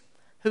Greeks,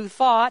 who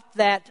thought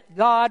that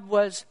God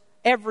was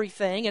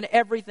everything and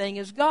everything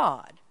is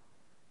God.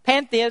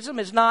 Pantheism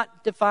does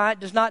not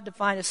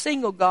define a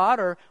single God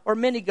or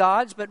many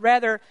gods, but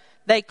rather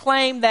they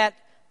claim that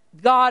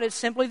God is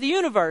simply the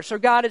universe or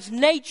God is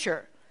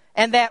nature.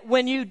 And that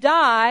when you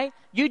die,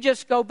 you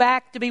just go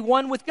back to be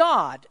one with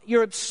God.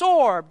 You're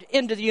absorbed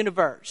into the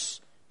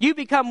universe. You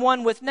become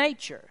one with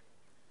nature.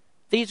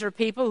 These are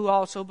people who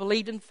also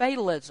believed in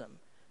fatalism.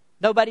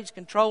 Nobody's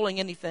controlling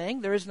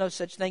anything. There is no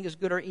such thing as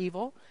good or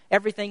evil.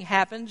 Everything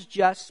happens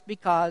just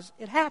because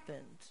it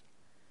happens.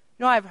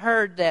 You know, I've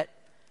heard that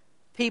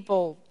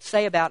people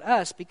say about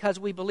us, because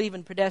we believe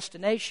in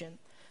predestination,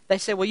 they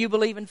say, well, you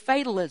believe in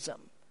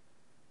fatalism.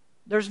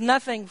 There's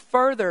nothing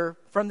further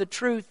from the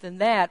truth than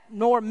that,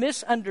 nor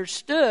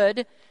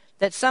misunderstood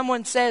that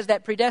someone says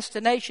that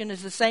predestination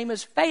is the same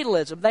as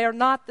fatalism. They are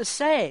not the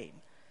same.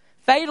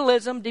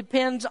 Fatalism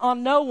depends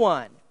on no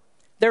one.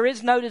 There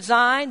is no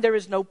design. There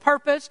is no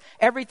purpose.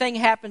 Everything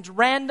happens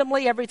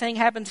randomly. Everything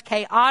happens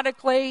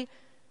chaotically.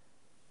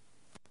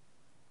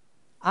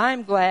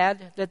 I'm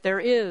glad that there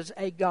is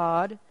a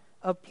God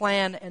of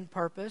plan and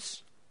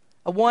purpose,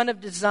 a one of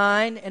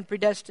design and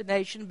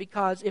predestination,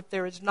 because if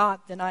there is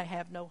not, then I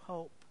have no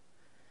hope.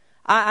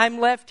 I'm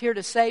left here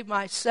to save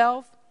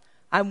myself.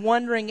 I'm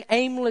wandering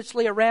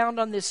aimlessly around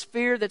on this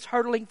sphere that's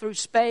hurtling through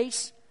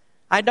space.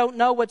 I don't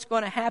know what's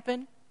going to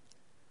happen.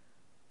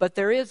 But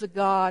there is a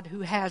God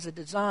who has a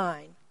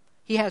design.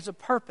 He has a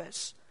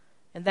purpose.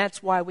 And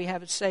that's why we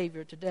have a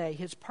Savior today.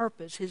 His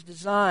purpose, His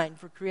design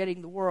for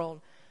creating the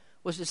world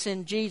was to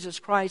send Jesus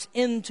Christ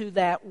into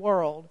that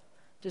world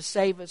to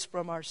save us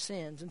from our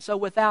sins. And so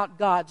without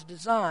God's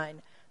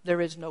design, there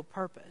is no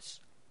purpose.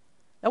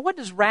 Now, what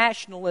does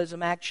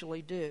rationalism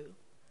actually do?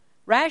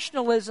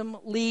 Rationalism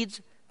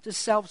leads to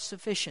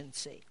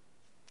self-sufficiency.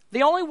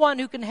 The only one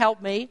who can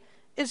help me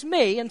is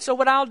me, and so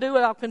what I'll do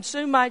is I'll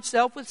consume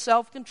myself with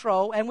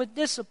self-control and with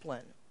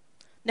discipline.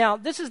 Now,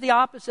 this is the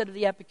opposite of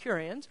the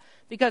Epicureans,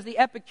 because the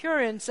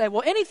Epicureans say,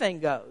 well, anything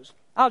goes.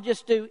 I'll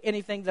just do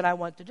anything that I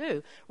want to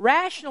do.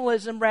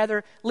 Rationalism,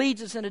 rather,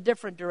 leads us in a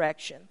different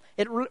direction.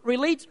 It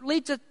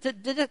leads us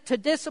to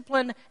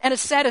discipline and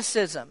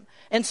asceticism.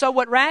 And so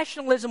what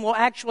rationalism will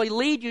actually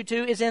lead you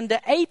to is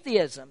into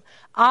atheism.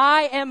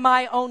 I am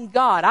my own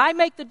God. I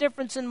make the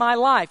difference in my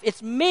life.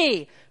 It's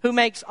me who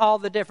makes all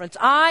the difference.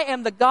 I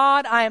am the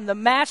God. I am the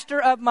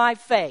master of my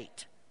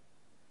fate.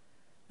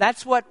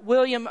 That's what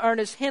William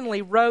Ernest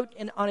Henley wrote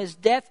on his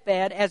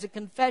deathbed as a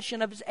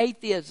confession of his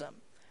atheism.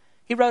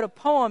 He wrote a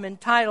poem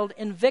entitled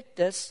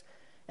Invictus,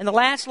 and the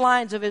last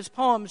lines of his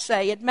poem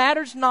say, "It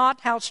matters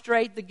not how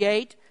straight the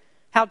gate,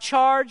 how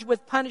charged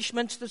with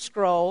punishments the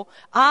scroll.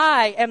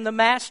 I am the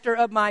master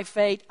of my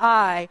fate.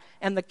 I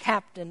am the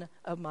captain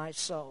of my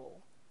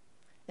soul."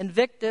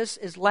 Invictus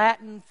is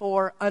Latin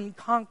for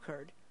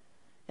unconquered.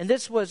 And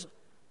this was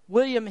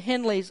William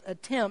Henley's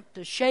attempt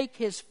to shake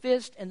his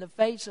fist in the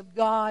face of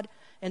God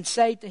and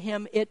say to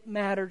Him, it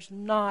matters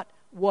not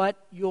what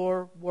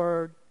your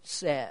word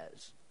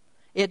says.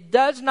 It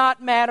does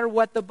not matter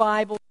what the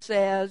Bible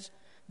says.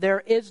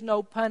 There is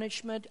no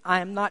punishment. I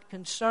am not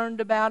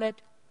concerned about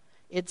it.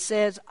 It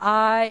says,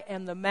 I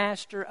am the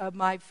master of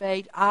my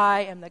fate.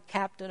 I am the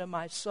captain of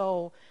my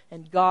soul.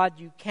 And God,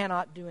 you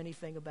cannot do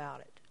anything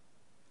about it.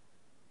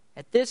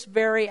 At this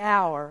very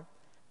hour,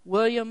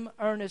 William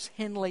Ernest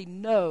Henley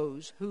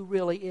knows who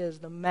really is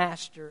the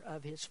master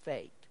of his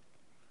fate.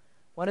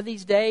 One of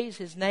these days,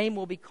 his name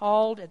will be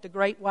called at the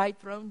great white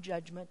throne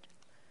judgment.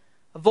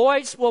 A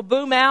voice will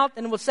boom out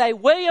and will say,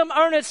 William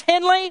Ernest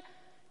Henley,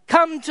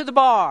 come to the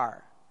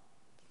bar.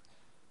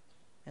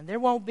 And there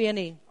won't be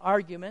any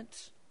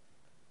arguments.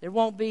 There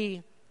won't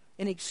be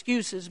any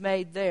excuses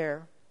made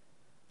there.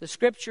 The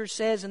Scripture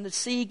says, and the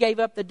sea gave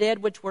up the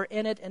dead which were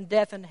in it, and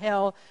death and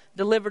hell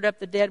delivered up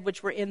the dead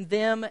which were in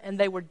them, and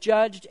they were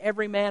judged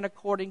every man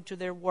according to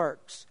their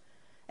works.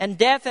 And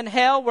death and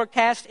hell were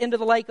cast into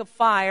the lake of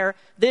fire.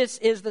 This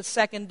is the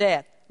second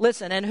death.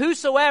 Listen, and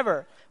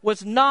whosoever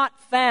was not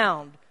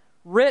found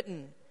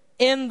written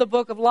in the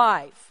book of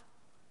life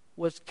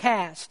was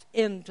cast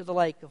into the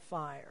lake of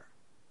fire.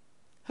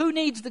 Who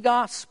needs the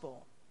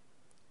gospel?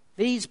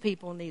 These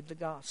people need the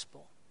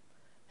gospel.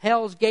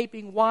 Hell's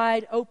gaping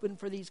wide open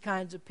for these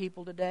kinds of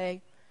people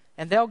today,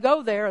 and they'll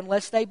go there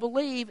unless they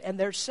believe and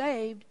they're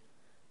saved.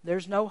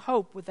 There's no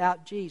hope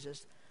without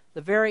Jesus.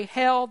 The very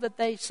hell that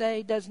they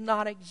say does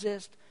not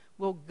exist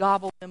will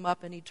gobble them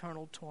up in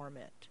eternal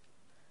torment.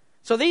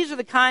 So these are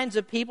the kinds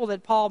of people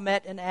that Paul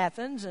met in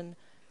Athens, and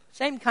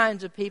same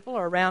kinds of people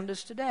are around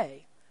us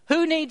today.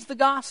 Who needs the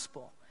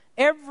gospel?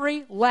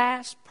 Every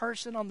last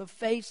person on the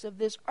face of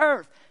this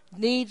earth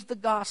needs the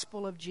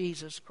gospel of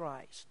Jesus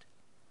Christ.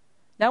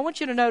 Now I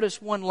want you to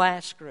notice one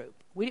last group.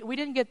 We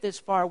didn't get this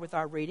far with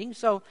our reading,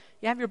 so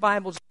you have your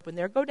Bibles open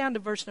there. Go down to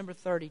verse number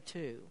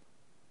 32.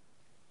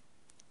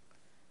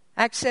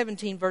 Acts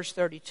 17, verse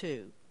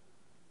 32.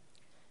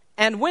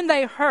 And when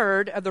they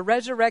heard of the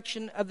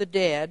resurrection of the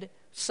dead,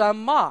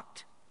 some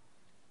mocked.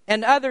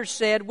 And others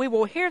said, we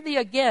will hear thee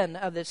again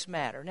of this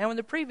matter. Now in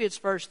the previous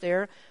verse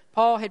there,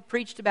 Paul had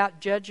preached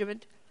about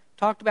judgment,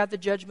 talked about the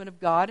judgment of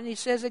God, and he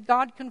says that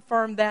God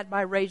confirmed that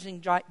by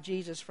raising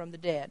Jesus from the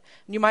dead.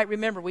 And you might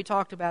remember we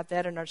talked about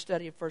that in our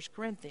study of 1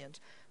 Corinthians.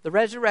 The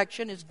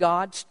resurrection is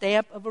God's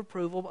stamp of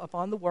approval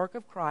upon the work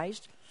of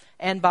Christ.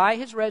 And by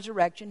his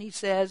resurrection, he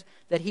says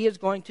that he is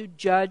going to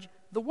judge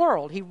the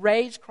world. He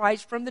raised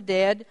Christ from the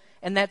dead,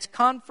 and that's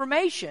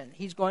confirmation.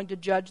 He's going to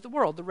judge the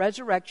world. The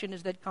resurrection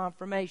is that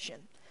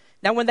confirmation.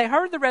 Now, when they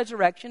heard the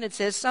resurrection, it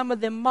says some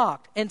of them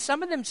mocked. And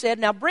some of them said,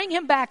 now bring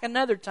him back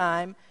another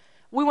time.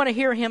 We want to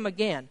hear him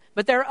again.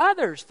 But there are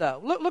others, though.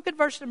 Look at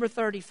verse number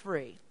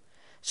 33.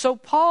 So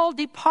Paul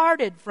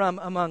departed from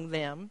among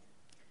them,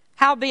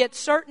 howbeit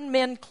certain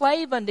men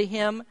clave unto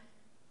him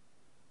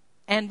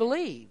and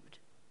believed,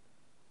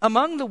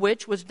 among the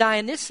which was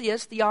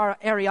Dionysius the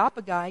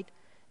Areopagite,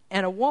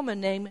 and a woman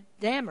named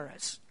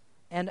Damaris,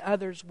 and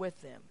others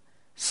with them.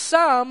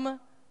 Some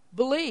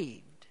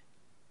believed.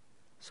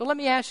 So let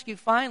me ask you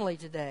finally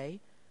today,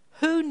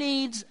 who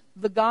needs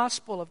the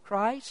gospel of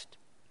Christ?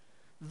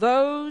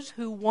 Those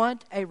who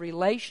want a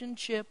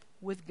relationship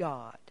with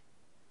God.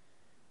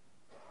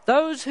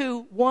 Those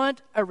who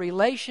want a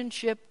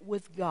relationship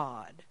with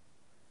God.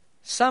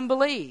 Some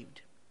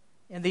believed.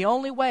 And the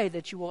only way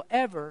that you will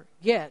ever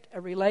get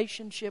a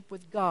relationship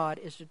with God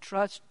is to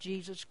trust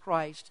Jesus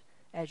Christ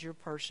as your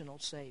personal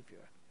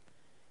Savior.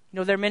 You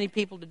know, there are many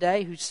people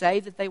today who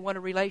say that they want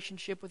a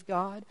relationship with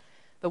God,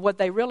 but what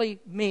they really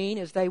mean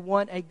is they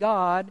want a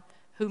God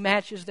who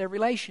matches their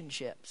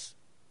relationships.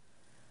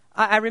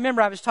 I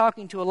remember I was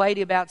talking to a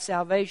lady about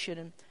salvation,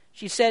 and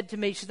she said to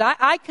me, she said,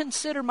 I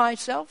consider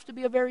myself to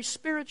be a very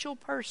spiritual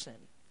person.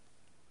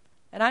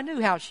 And I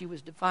knew how she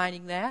was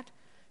defining that.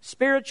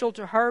 Spiritual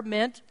to her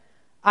meant,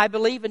 I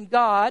believe in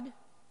God,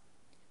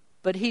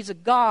 but He's a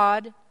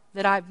God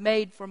that I've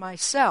made for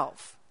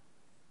myself.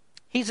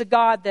 He's a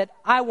God that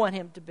I want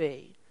Him to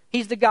be.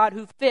 He's the God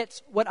who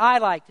fits what I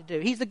like to do.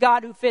 He's the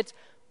God who fits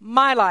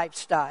my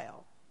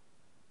lifestyle.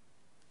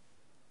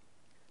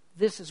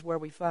 This is where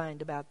we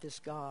find about this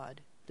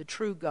God, the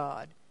true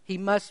God. He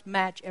must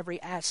match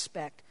every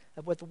aspect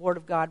of what the Word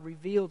of God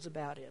reveals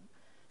about Him.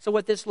 So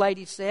what this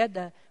lady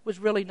said was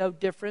really no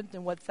different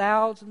than what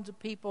thousands of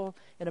people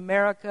in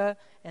America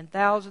and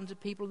thousands of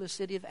people in the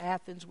city of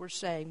Athens were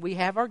saying. We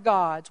have our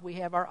gods, we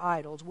have our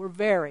idols. We're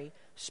very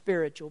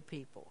spiritual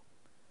people.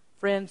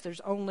 Friends,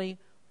 there's only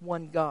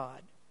one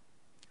God.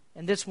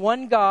 And this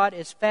one God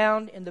is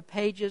found in the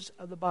pages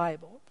of the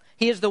Bible.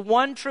 He is the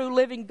one true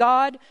living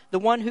God, the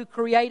one who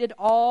created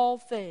all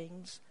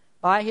things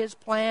by His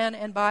plan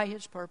and by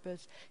His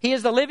purpose. He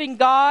is the living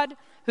God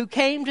who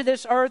came to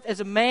this earth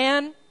as a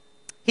man.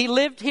 He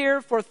lived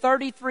here for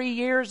 33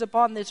 years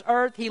upon this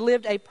earth. He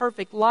lived a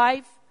perfect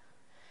life.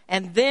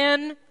 And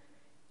then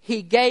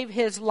He gave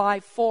His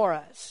life for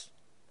us.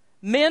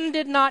 Men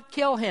did not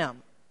kill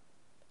Him.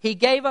 He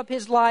gave up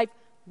His life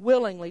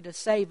willingly to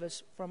save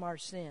us from our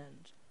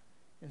sins.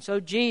 And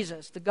so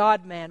Jesus, the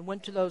God-man,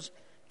 went to those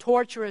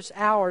torturous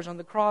hours on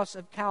the cross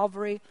of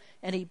Calvary,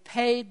 and He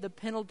paid the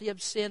penalty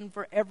of sin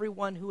for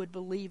everyone who would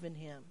believe in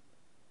Him.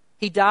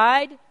 He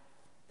died,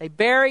 they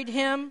buried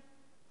Him,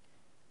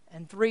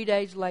 and 3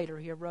 days later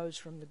He arose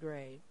from the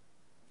grave.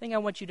 The thing I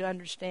want you to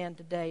understand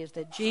today is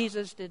that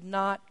Jesus did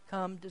not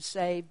come to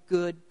save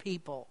good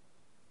people.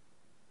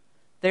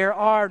 There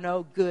are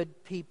no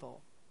good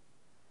people.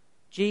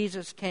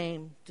 Jesus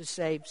came to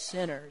save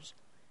sinners,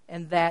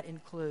 and that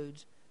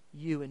includes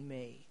you and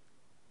me.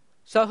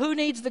 So who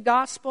needs the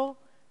gospel?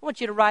 I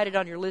want you to write it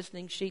on your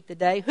listening sheet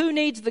today. Who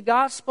needs the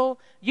gospel?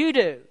 You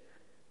do.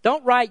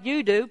 Don't write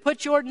you do.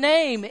 Put your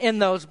name in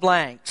those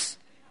blanks.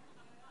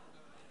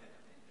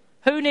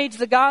 Who needs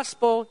the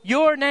gospel?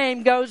 Your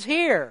name goes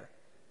here.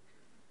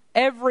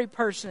 Every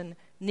person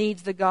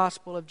needs the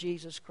gospel of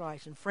Jesus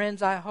Christ. And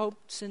friends, I hope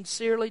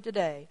sincerely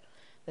today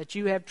that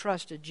you have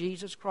trusted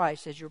Jesus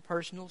Christ as your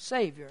personal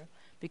Savior,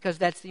 because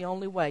that's the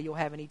only way you'll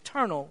have an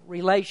eternal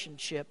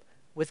relationship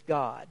with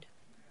God.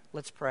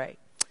 Let's pray.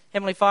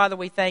 Heavenly Father,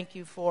 we thank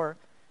You for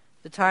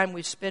the time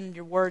we spend in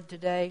Your Word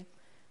today.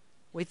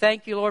 We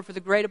thank You, Lord, for the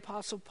great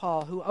Apostle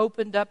Paul, who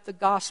opened up the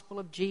gospel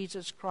of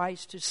Jesus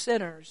Christ to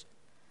sinners,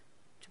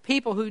 to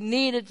people who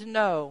needed to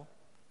know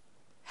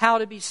how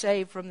to be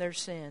saved from their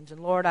sins. And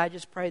Lord, I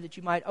just pray that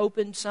You might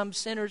open some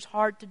sinner's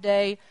heart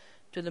today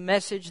to the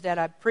message that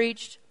I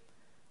preached,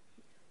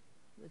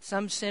 that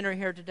some sinner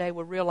here today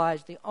will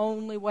realize the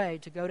only way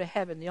to go to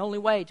heaven, the only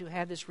way to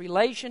have this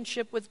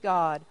relationship with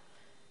God,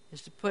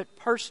 is to put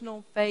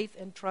personal faith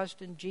and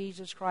trust in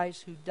Jesus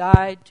Christ, who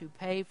died to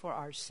pay for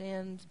our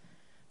sins.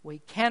 We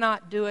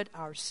cannot do it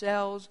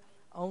ourselves.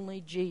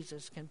 Only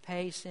Jesus can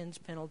pay sin's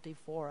penalty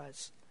for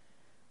us.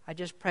 I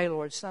just pray,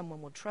 Lord,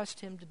 someone will trust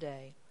Him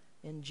today.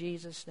 In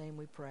Jesus' name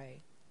we pray.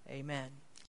 Amen.